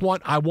 I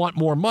want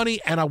more money,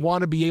 and I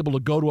want to be able to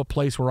go to a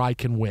place where I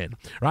can win,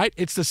 right?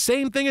 It's the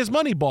same thing as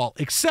Moneyball,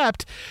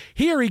 except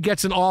here he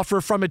gets an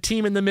offer from a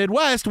team in the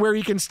Midwest where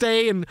he can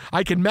stay and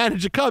I can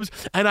manage the Cubs,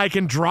 and I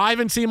can drive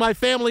and see my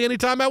family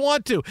anytime I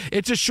want to.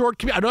 It's a short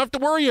commute. I don't have to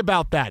worry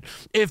about that.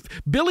 If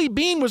Billy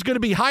Beane was going to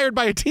be hired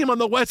by a team on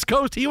the West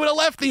Coast, he would have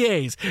left the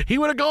A's. He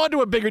would have gone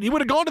to he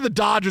would have gone to the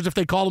Dodgers if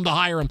they called him to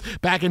hire him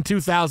back in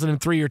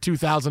 2003 or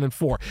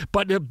 2004.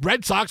 But the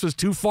Red Sox was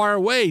too far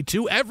away,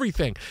 too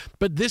everything.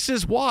 But this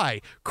is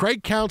why.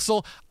 Craig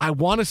Counsell, I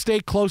want to stay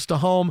close to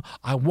home.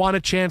 I want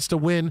a chance to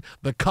win.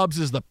 The Cubs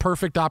is the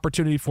perfect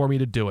opportunity for me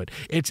to do it.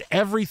 It's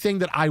everything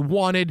that I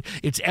wanted.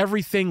 It's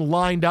everything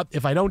lined up.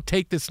 If I don't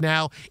take this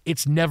now,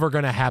 it's never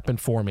going to happen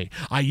for me.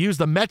 I use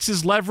the Mets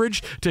as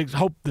leverage to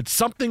hope that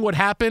something would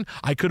happen.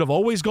 I could have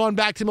always gone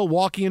back to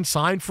Milwaukee and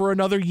signed for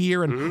another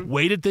year and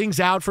waited things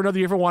out for another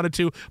year if I wanted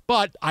to,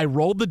 but I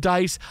rolled the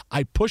dice.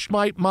 I pushed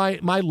my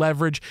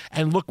leverage,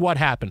 and look what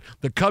happened.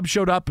 The Cubs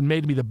showed up and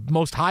made me the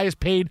most highest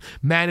paid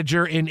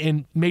manager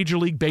in Major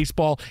League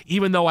Baseball,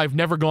 even though I've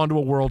never gone to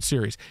a World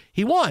Series.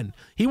 He won.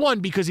 He won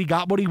because he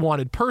got what he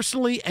wanted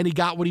personally, and he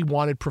got what he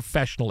wanted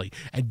professionally,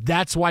 and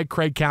that's why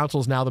Craig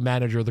Counsell is now the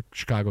manager of the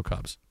Chicago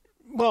Cubs.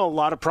 Well, a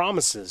lot of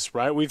promises,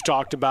 right? We've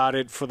talked about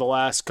it for the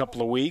last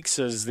couple of weeks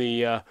as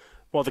the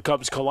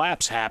Cubs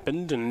collapse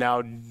happened, and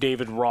now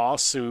David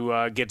Ross,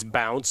 who gets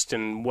bounced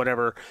and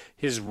whatever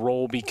his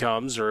role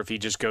becomes, or if he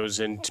just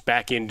goes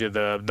back into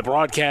the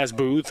broadcast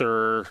booth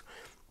or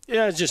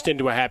just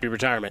into a happy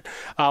retirement,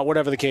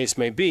 whatever the case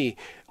may be,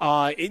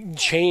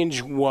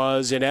 change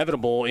was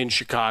inevitable in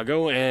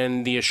Chicago,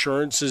 and the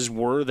assurances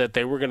were that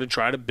they were going to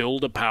try to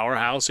build a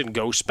powerhouse and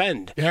go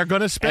spend. They're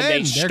going to spend. And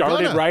they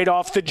started right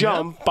off the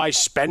jump by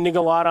spending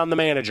a lot on the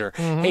manager.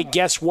 Mm-hmm. Hey,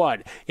 guess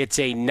what? It's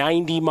a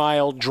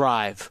 90-mile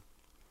drive,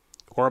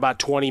 or about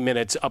 20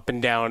 minutes up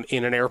and down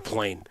in an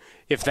airplane,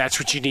 if that's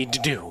what you need to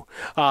do.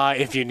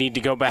 If you need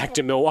to go back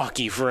to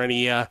Milwaukee for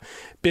any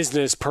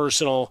business,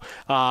 personal,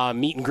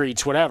 meet and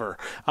greets, whatever,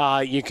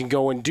 you can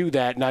go and do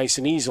that nice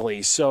and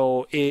easily.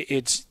 So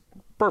it's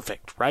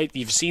perfect, right?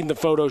 You've seen the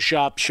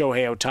Photoshop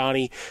Shohei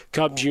Ohtani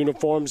Cubs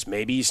uniforms.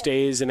 Maybe he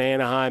stays in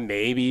Anaheim.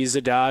 Maybe he's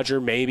a Dodger.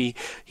 Maybe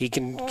he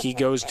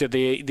goes to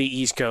the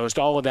East Coast.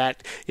 All of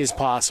that is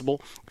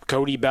possible.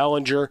 Cody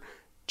Bellinger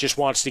just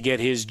wants to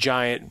get his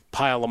giant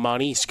pile of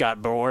money.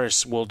 Scott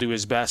Boras will do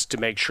his best to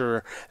make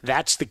sure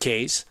that's the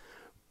case,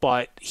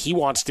 but he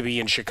wants to be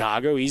in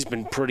Chicago. He's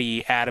been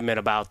pretty adamant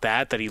about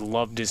that he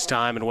loved his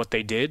time and what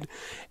they did.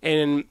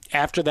 And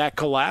after that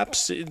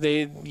collapse,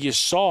 you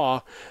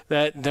saw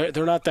that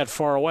they're not that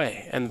far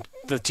away. And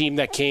the team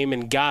that came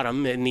and got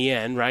him in the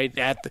end, right,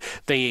 at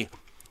the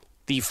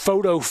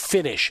photo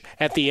finish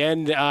at the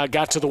end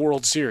got to the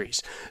World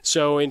Series.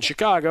 So in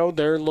Chicago,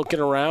 they're looking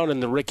around,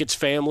 and the Ricketts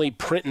family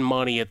printing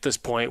money at this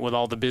point with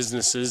all the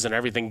businesses and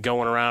everything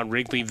going around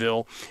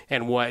Wrigleyville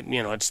and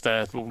it's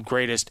the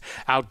greatest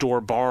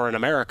outdoor bar in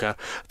America,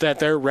 that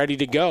they're ready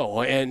to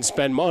go and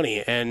spend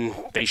money. And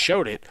they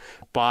showed it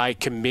by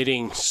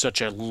committing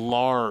such a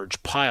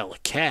large pile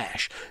of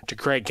cash to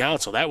Craig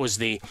Counsell. That was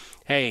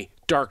hey,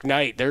 Dark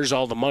Knight, there's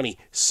all the money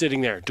sitting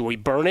there. Do we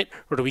burn it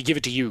or do we give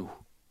it to you?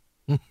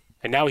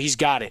 And now he's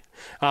got it.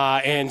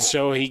 And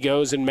so he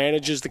goes and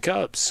manages the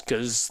Cubs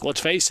because, let's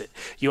face it,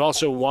 you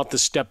also want the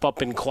step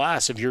up in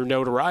class of your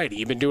notoriety.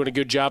 You've been doing a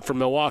good job for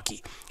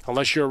Milwaukee.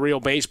 Unless you're a real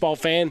baseball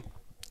fan,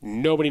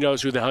 nobody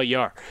knows who the hell you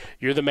are.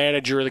 You're the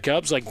manager of the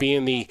Cubs, like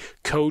being the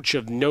coach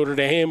of Notre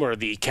Dame or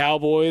the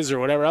Cowboys or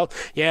whatever else.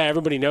 Yeah,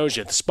 everybody knows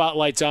you. The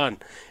spotlight's on.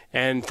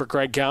 And for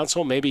Craig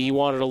Counsell, maybe he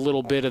wanted a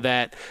little bit of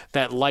that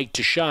light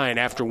to shine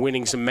after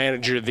winning some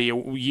Manager of the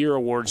Year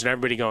awards and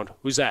everybody going,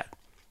 who's that?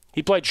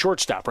 He played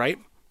shortstop, right?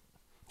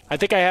 I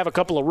think I have a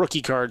couple of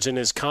rookie cards in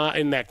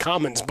that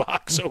Commons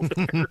box over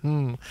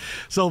there.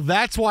 So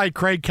that's why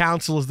Craig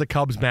Counsell is the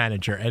Cubs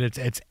manager, and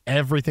it's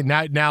everything.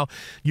 Now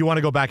you want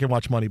to go back and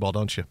watch Moneyball,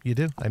 don't you? You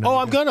do? I know. Oh,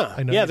 I'm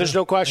gonna. Yeah, there's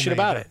no question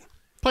about it.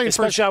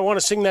 Especially I want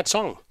to sing that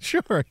song.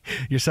 Sure.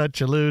 You're such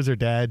a loser,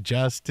 Dad.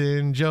 Just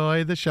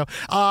enjoy the show.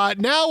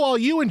 Now while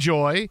you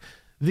enjoy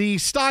the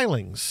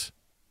stylings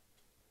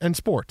and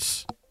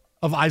sports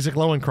of Isaac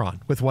Lowenkron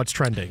with what's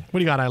trending. What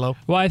do you got, Ilo?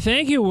 Well,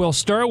 thank you. We'll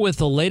start with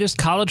the latest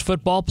college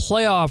football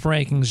playoff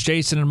rankings.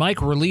 Jason and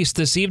Mike released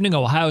this evening.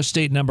 Ohio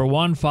State number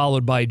 1,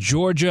 followed by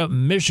Georgia,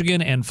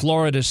 Michigan, and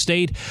Florida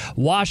State.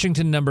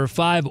 Washington number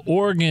 5.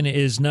 Oregon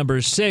is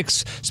number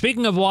 6.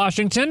 Speaking of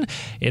Washington,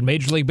 in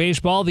Major League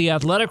Baseball, The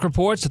Athletic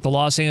reports that the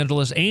Los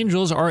Angeles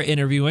Angels are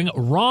interviewing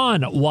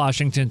Ron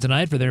Washington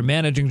tonight for their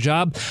managing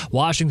job.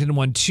 Washington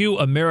won 2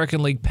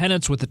 American League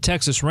pennants with the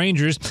Texas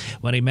Rangers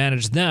when he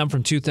managed them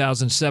from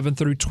 2007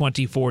 through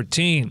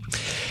 2014.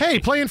 Hey,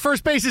 playing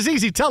first base is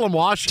easy. Tell him,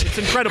 Wash. It's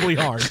incredibly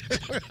hard.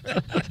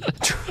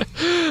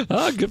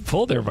 Good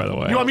pull there, by the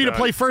way. You want me to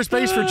play first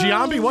base for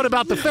Giambi? What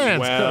about the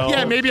fans?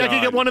 Well maybe I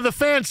could get one of the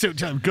fans to.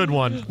 Good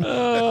one.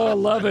 Oh,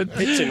 love it.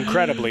 It's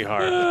incredibly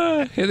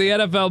hard. In the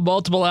NFL,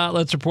 multiple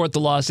outlets report the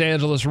Los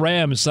Angeles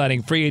Rams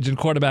signing free agent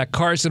quarterback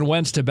Carson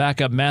Wentz to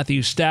back up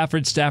Matthew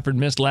Stafford. Stafford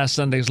missed last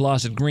Sunday's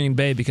loss at Green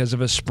Bay because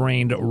of a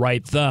sprained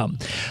right thumb.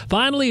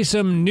 Finally,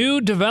 some new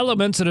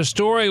developments in a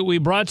story we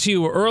brought to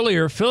you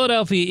earlier.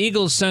 Philadelphia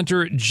Eagles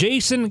center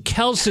Jason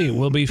Kelce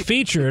will be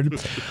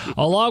featured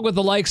along with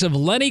the likes of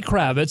Lenny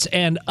Kravitz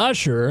and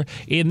Usher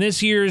in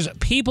this year's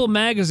People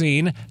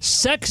magazine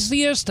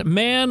Sexiest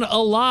Man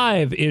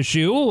Alive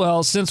issue.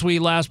 Well, since we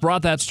last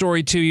brought that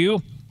story to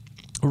you,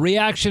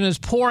 reaction is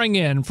pouring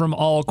in from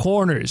all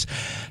corners.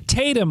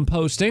 Tatum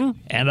posting,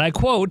 and I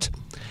quote,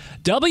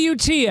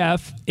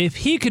 "WTF, if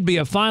he could be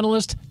a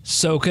finalist,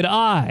 so could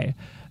I."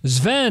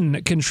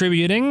 Sven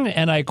contributing,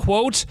 and I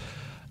quote,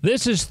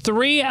 "This is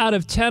 3 out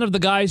of 10 of the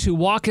guys who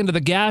walk into the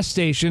gas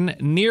station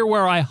near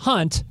where I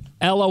hunt,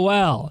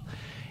 LOL."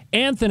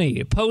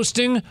 Anthony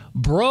posting,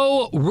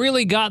 "Bro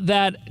really got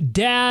that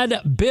dad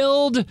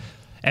build."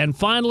 And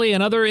finally,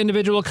 another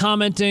individual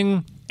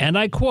commenting, and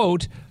I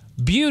quote,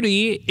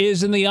 "Beauty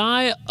is in the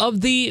eye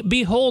of the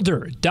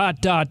beholder, ...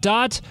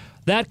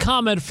 That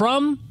comment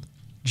from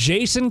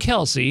Jason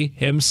Kelce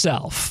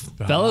himself.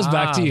 Fellas,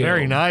 back to you.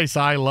 Very nice,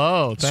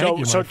 Ilo. Thank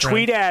you, So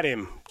tweet at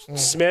him,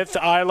 Smith,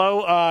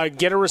 Ilo,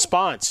 get a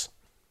response.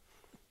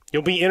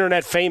 You'll be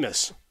internet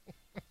famous.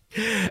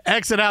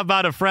 Exit out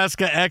about a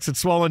Fresca, exit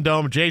Swollen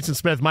Dome. Jason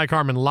Smith, Mike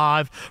Harmon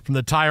live from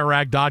the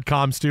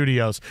TireRack.com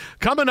studios.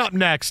 Coming up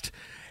next,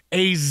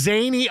 a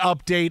zany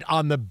update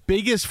on the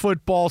biggest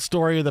football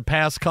story of the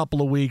past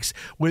couple of weeks.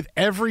 With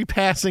every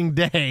passing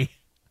day,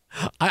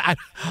 I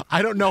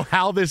don't know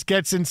how this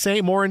gets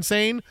more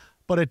insane,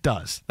 but it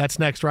does. That's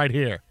next right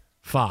here.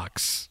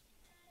 Fox.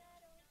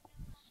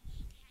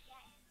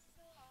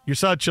 You're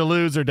such a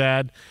loser,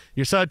 Dad.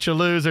 You're such a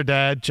loser,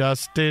 Dad.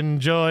 Just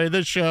enjoy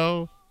the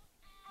show.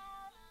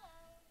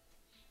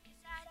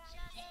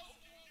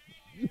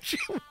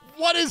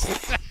 What is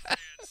that?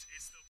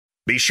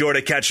 Be sure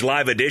to catch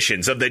live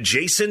editions of The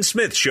Jason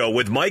Smith Show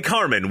with Mike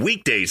Harmon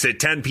weekdays at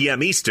 10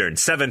 p.m. Eastern,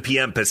 7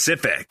 p.m.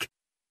 Pacific.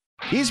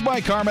 He's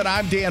Mike Harmon.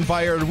 I'm Dan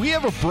Byard. We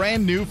have a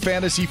brand new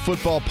fantasy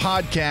football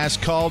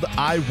podcast called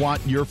I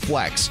Want Your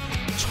Flex.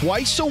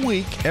 Twice a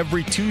week,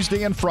 every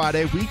Tuesday and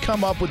Friday, we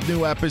come up with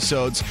new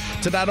episodes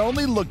to not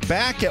only look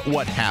back at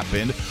what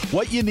happened,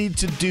 what you need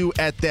to do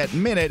at that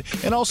minute,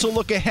 and also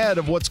look ahead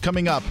of what's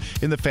coming up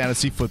in the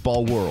fantasy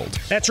football world.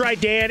 That's right,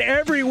 Dan.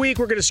 Every week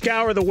we're going to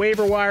scour the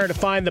waiver wire to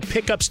find the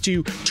pickups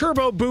to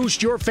turbo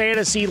boost your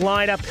fantasy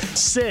lineup,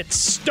 sits,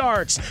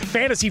 starts,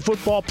 fantasy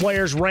football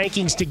players'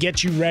 rankings to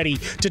get you ready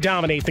to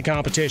dominate the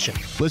competition.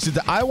 Listen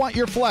to I Want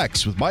Your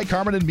Flex with Mike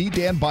Harmon and me,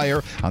 Dan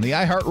Byer, on the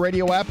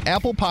iHeartRadio app,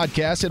 Apple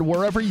Podcasts, and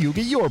wherever you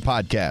get your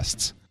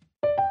podcasts.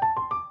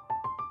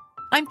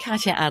 I'm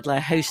Katya Adler,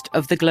 host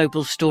of The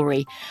Global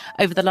Story.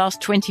 Over the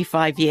last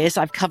 25 years,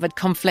 I've covered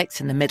conflicts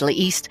in the Middle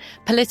East,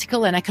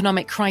 political and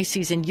economic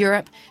crises in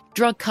Europe,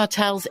 drug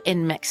cartels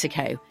in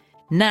Mexico.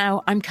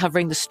 Now I'm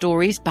covering the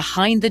stories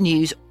behind the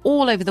news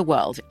all over the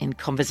world in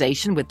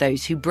conversation with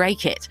those who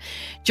break it.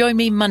 Join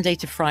me Monday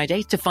to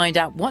Friday to find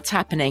out what's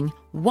happening,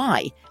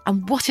 why,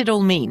 and what it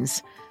all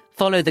means.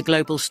 Follow The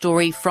Global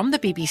Story from the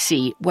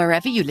BBC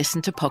wherever you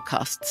listen to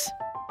podcasts.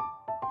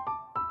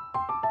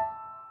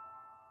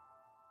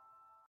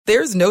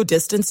 There's no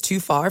distance too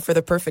far for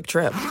the perfect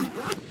trip.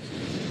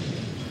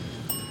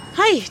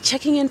 Hi,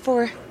 checking in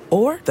for...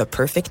 Or the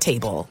perfect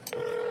table.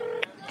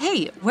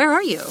 Hey, where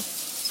are you?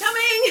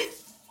 Coming!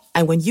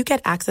 And when you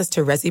get access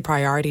to Resi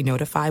Priority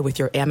Notify with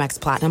your Amex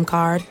Platinum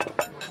card...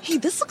 Hey,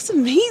 this looks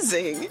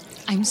amazing.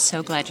 I'm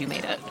so glad you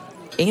made it.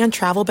 And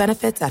travel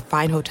benefits at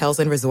fine hotels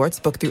and resorts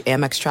booked through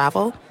Amex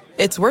Travel,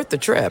 it's worth the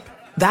trip.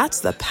 That's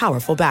the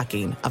powerful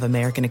backing of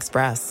American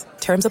Express.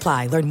 Terms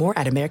apply. Learn more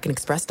at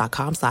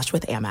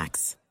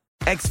americanexpress.com/withAmex.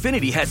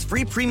 Xfinity has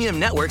free premium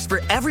networks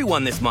for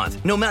everyone this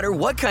month, no matter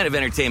what kind of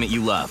entertainment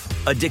you love.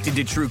 Addicted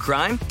to true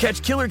crime?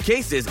 Catch killer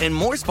cases and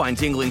more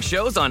spine-tingling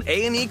shows on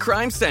A&E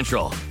Crime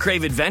Central.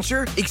 Crave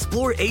adventure?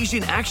 Explore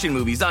Asian action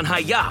movies on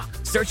Hi-Ya.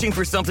 Searching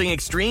for something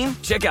extreme?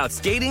 Check out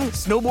skating,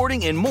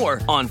 snowboarding, and more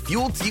on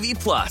Fuel TV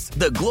Plus,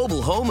 the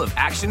global home of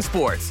action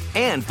sports.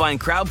 And find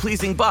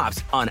crowd-pleasing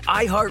bops on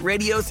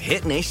iHeartRadio's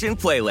Hit Nation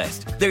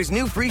playlist. There's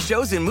new free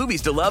shows and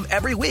movies to love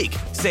every week.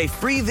 Say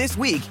free this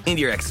week in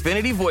your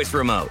Xfinity voice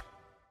remote.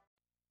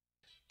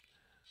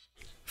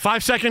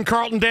 5-second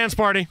Carlton dance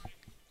party.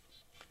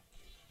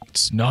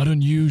 It's not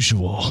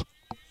unusual.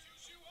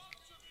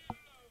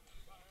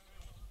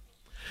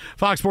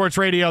 Fox Sports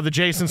Radio, the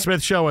Jason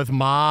Smith Show with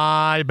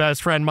my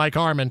best friend, Mike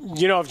Harmon.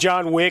 You know, if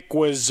John Wick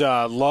was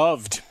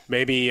loved,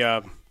 maybe,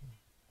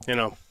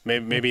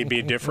 maybe it'd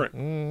be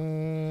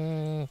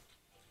different.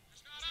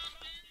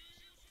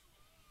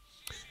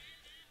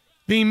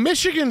 The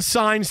Michigan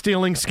sign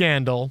stealing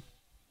scandal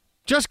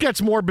just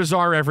gets more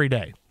bizarre every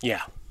day.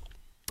 Yeah.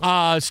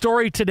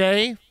 Story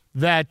today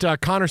that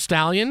Connor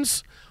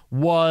Stallions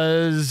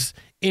was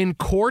in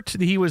court.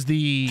 He was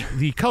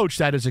the coach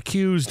that is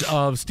accused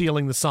of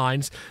stealing the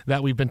signs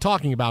that we've been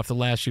talking about for the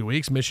last few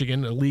weeks.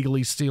 Michigan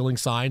illegally stealing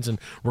signs and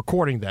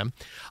recording them.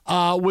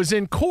 Was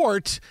in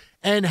court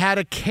and had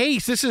a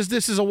case. This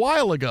is a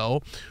while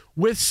ago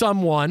with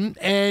someone,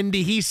 and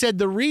he said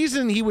the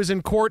reason he was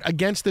in court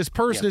against this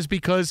person is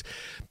because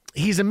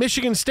he's a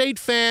Michigan State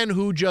fan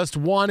who just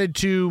wanted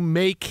to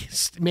make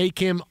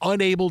him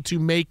unable to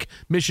make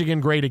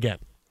Michigan great again.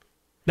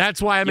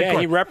 That's why I'm in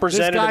court. He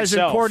represented this guy's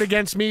himself. in court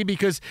against me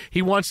because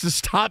he wants to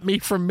stop me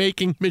from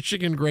making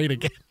Michigan great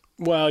again.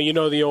 Well, you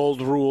know the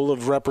old rule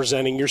of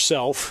representing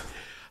yourself.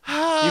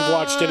 You've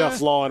watched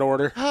enough Law and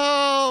Order.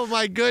 Oh,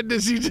 my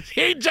goodness.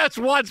 He just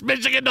wants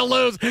Michigan to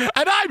lose.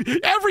 And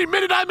every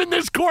minute I'm in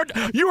this court,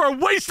 you are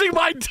wasting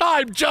my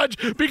time, Judge,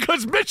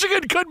 because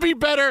Michigan could be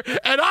better,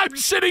 and I'm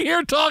sitting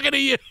here talking to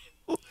you.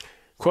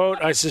 Quote,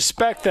 I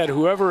suspect that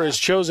whoever has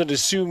chosen to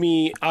sue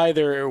me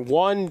either,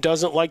 one,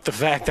 doesn't like the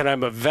fact that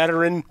I'm a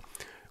veteran,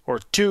 or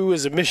two,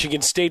 is a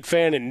Michigan State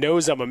fan and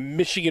knows I'm a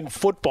Michigan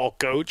football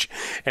coach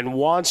and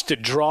wants to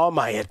draw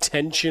my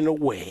attention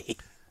away.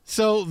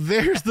 So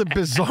there's the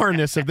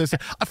bizarreness of this.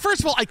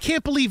 First of all, I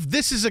can't believe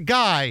this is a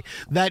guy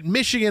that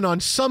Michigan on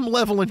some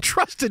level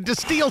entrusted to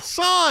steal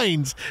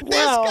signs.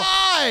 Well, this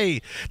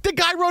guy! The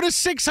guy wrote a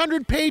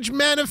 600-page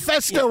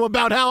manifesto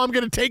about how I'm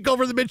going to take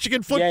over the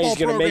Michigan football program. Yeah,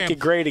 he's going to make it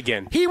great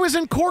again. He was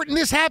in court and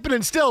this happened,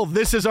 and still,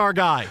 this is our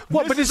guy.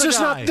 Well, but it's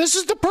just not. This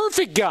is the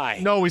perfect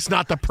guy. No, he's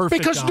not the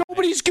perfect because guy. Because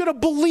nobody's going to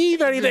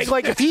believe anything.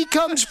 Like, if he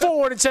comes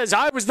forward and says,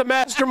 I was the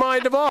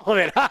mastermind of all of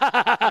it,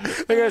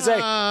 they're going to say,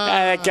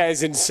 that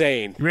guy's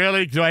insane.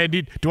 Really? Do I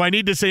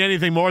need to say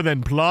anything more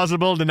than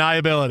plausible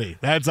deniability?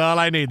 That's all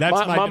I need.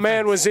 That's my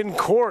man was in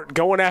court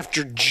going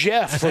after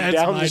Jeff from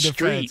down the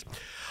street.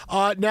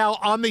 Now,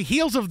 on the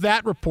heels of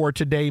that report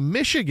today,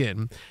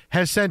 Michigan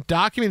has sent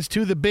documents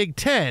to the Big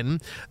Ten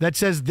that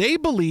says they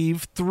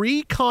believe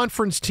 3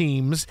 conference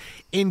teams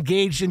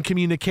engaged in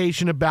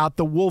communication about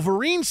the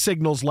Wolverine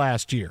signals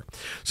last year.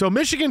 So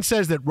Michigan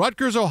says that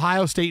Rutgers,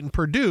 Ohio State, and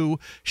Purdue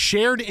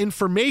shared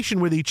information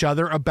with each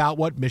other about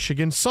what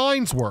Michigan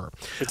signs were.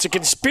 It's a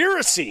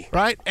conspiracy.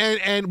 Right?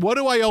 And what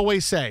do I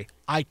always say?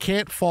 I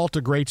can't fault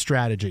a great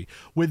strategy.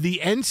 With the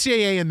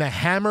NCAA and the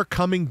hammer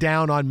coming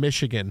down on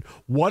Michigan,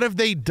 what have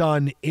they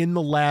done in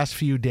the last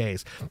few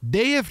days?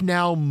 They have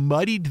now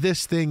muddied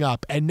this thing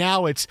up, and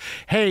now it's,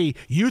 hey,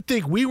 you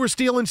think we were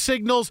stealing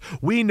signals?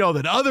 We know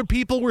that other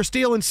people were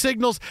stealing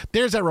signals.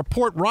 There's that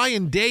report.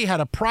 Ryan Day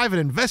had a private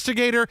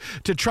investigator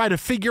to try to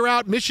figure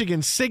out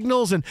Michigan's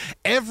signals, and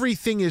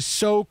everything is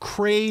so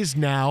crazed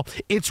now.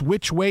 It's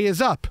which way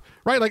is up.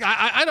 Right, like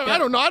I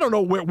don't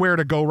know where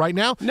to go right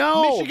now.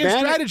 No, Michigan's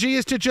strategy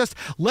is to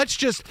let's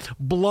just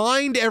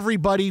blind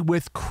everybody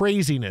with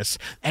craziness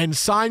and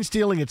sign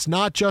stealing. It's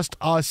not just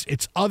us;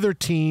 it's other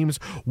teams.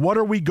 What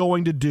are we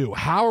going to do?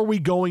 How are we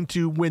going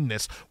to win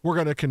this? We're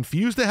going to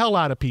confuse the hell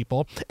out of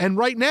people. And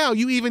right now,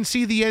 you even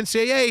see the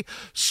NCAA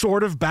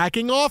sort of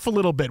backing off a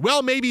little bit.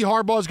 Well, maybe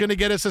Harbaugh's going to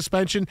get a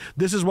suspension.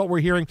 This is what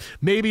we're hearing.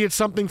 Maybe it's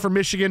something for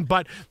Michigan,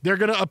 but they're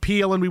going to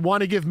appeal, and we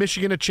want to give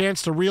Michigan a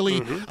chance to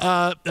really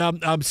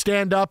stand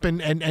up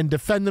and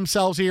defend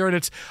themselves here. And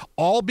it's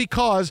all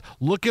because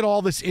look at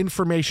all this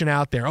information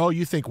out there. Oh,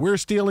 you think we're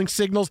stealing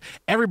signals?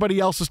 Everybody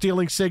else is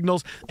stealing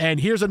signals.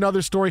 And here's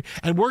another story.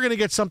 And we're going to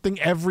get something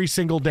every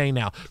single day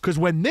now. Because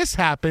when this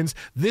happens,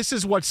 this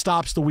is what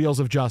stops the wheels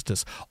of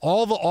justice.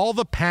 All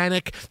the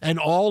panic and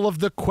all of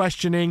the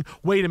questioning.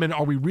 Wait a minute,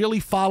 are we really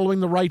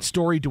following the right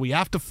story? Do we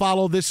have to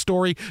follow this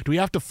story? Do we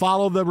have to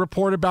follow the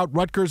report about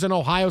Rutgers and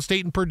Ohio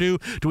State and Purdue?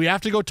 Do we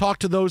have to go talk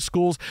to those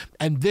schools?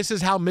 And this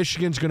is how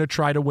Michigan's going to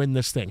try to win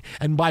this thing.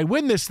 And by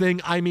win this thing,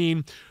 I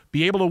mean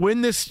be able to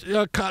win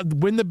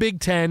win the Big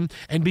Ten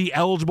and be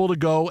eligible to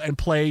go and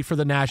play for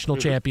the national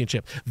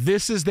championship.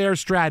 This is their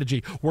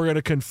strategy. We're going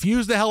to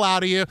confuse the hell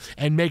out of you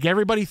and make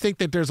everybody think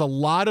that there's a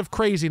lot of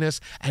craziness,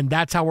 and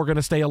that's how we're going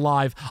to stay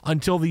alive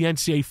until the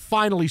NCAA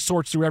finally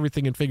sorts through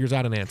everything and figures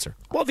out an answer.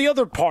 Well, the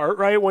other part,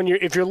 right,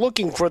 if you're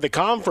looking for the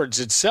conference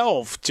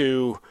itself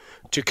to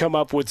come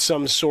up with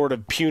some sort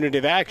of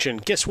punitive action,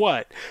 guess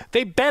what?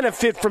 They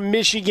benefit from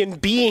Michigan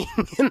being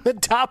in the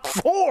top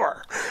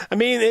 4. I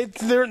mean,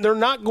 they're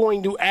not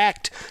going to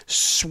act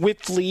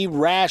swiftly,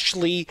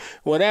 rashly,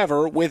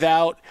 whatever,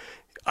 without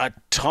a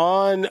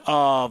ton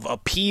of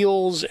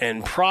appeals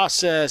and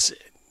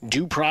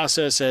due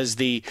process, as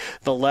the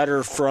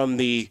letter from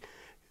the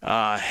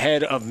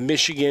head of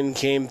Michigan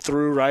came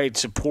through, right,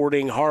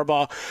 supporting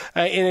Harbaugh.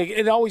 And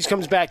it always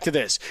comes back to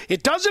this.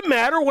 It doesn't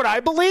matter what I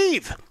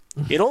believe.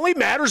 It only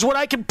matters what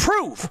I can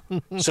prove.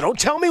 So don't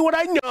tell me what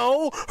I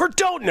know or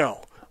don't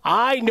know.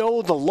 I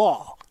know the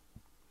law.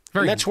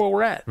 And that's where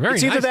we're at.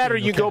 It's either that or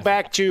you go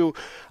back to,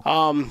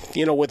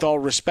 with all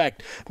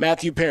respect,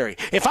 Matthew Perry.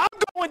 If I'm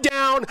going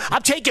down,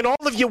 I'm taking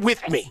all of you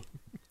with me.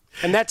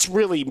 And that's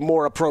really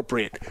more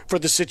appropriate for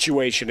the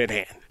situation at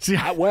hand.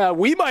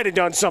 We might have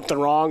done something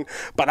wrong,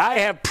 but I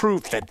have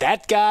proof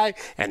that guy,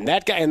 and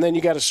then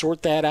you got to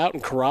sort that out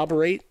and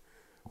corroborate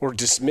or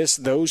dismiss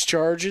those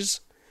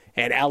charges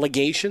and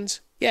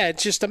allegations. Yeah,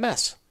 it's just a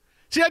mess.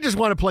 See, I just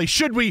want to play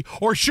should we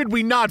or should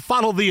we not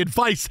follow the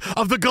advice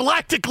of the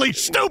galactically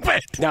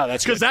stupid? No,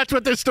 that's because that's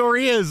what this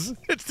story is.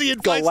 It's the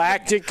advice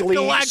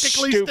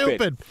galactically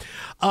stupid.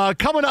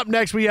 Coming up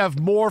next, we have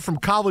more from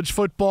college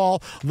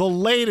football, the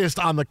latest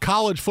on the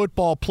college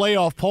football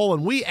playoff poll,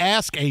 and we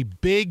ask a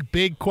big,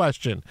 big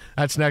question.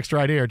 That's next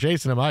right here.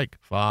 Jason and Mike,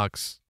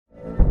 Fox.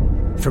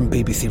 From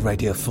BBC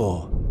Radio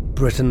 4,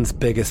 Britain's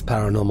biggest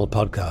paranormal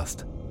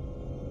podcast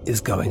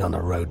is going on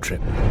a road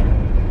trip.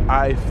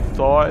 I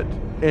thought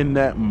in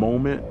that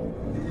moment,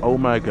 oh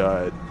my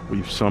God,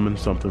 we've summoned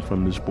something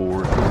from this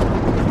board.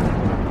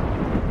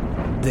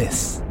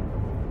 This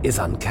is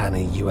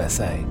Uncanny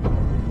USA.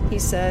 He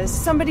says,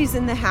 somebody's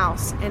in the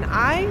house, and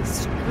I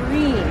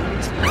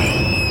screamed.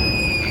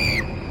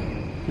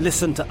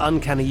 Listen to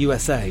Uncanny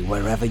USA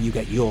wherever you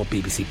get your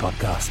BBC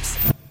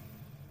podcasts,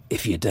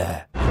 if you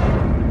dare.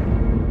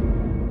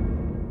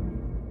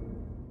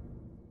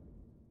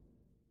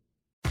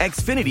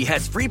 Xfinity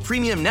has free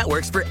premium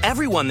networks for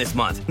everyone this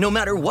month, no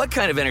matter what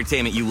kind of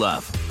entertainment you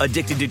love.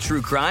 Addicted to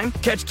true crime?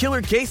 Catch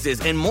killer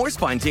cases and more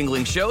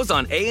spine-tingling shows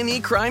on A&E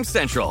Crime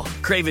Central.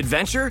 Crave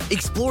adventure?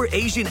 Explore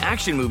Asian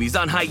action movies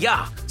on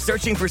Hi-Ya.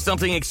 Searching for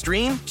something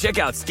extreme? Check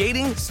out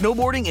skating,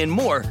 snowboarding, and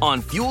more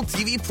on Fuel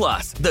TV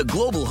Plus, the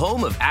global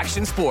home of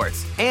action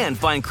sports. And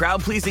find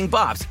crowd-pleasing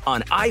bops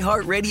on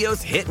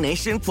iHeartRadio's Hit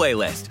Nation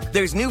playlist.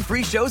 There's new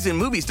free shows and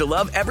movies to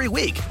love every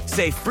week.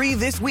 Say free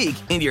this week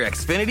in your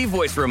Xfinity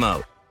voice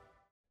remote.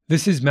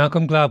 This is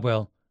Malcolm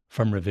Gladwell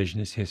from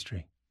Revisionist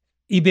History.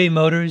 eBay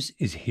Motors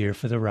is here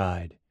for the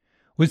ride.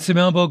 With some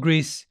elbow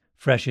grease,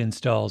 fresh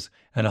installs,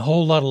 and a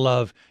whole lot of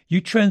love,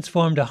 you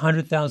transformed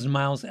 100,000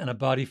 miles and a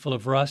body full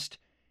of rust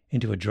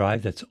into a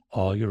drive that's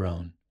all your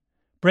own.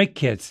 Brake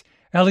kits,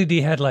 LED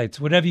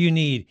headlights, whatever you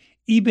need,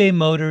 eBay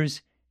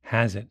Motors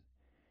has it.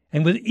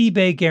 And with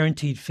eBay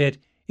Guaranteed Fit,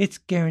 it's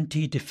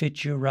guaranteed to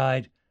fit your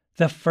ride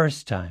the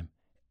first time,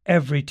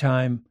 every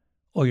time,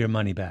 or your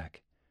money back.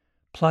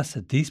 Plus,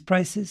 at these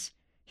prices,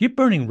 you're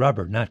burning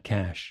rubber, not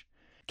cash.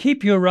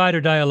 Keep your ride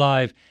or die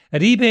alive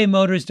at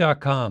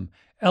ebaymotors.com.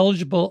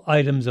 Eligible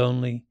items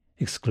only.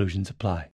 Exclusions apply.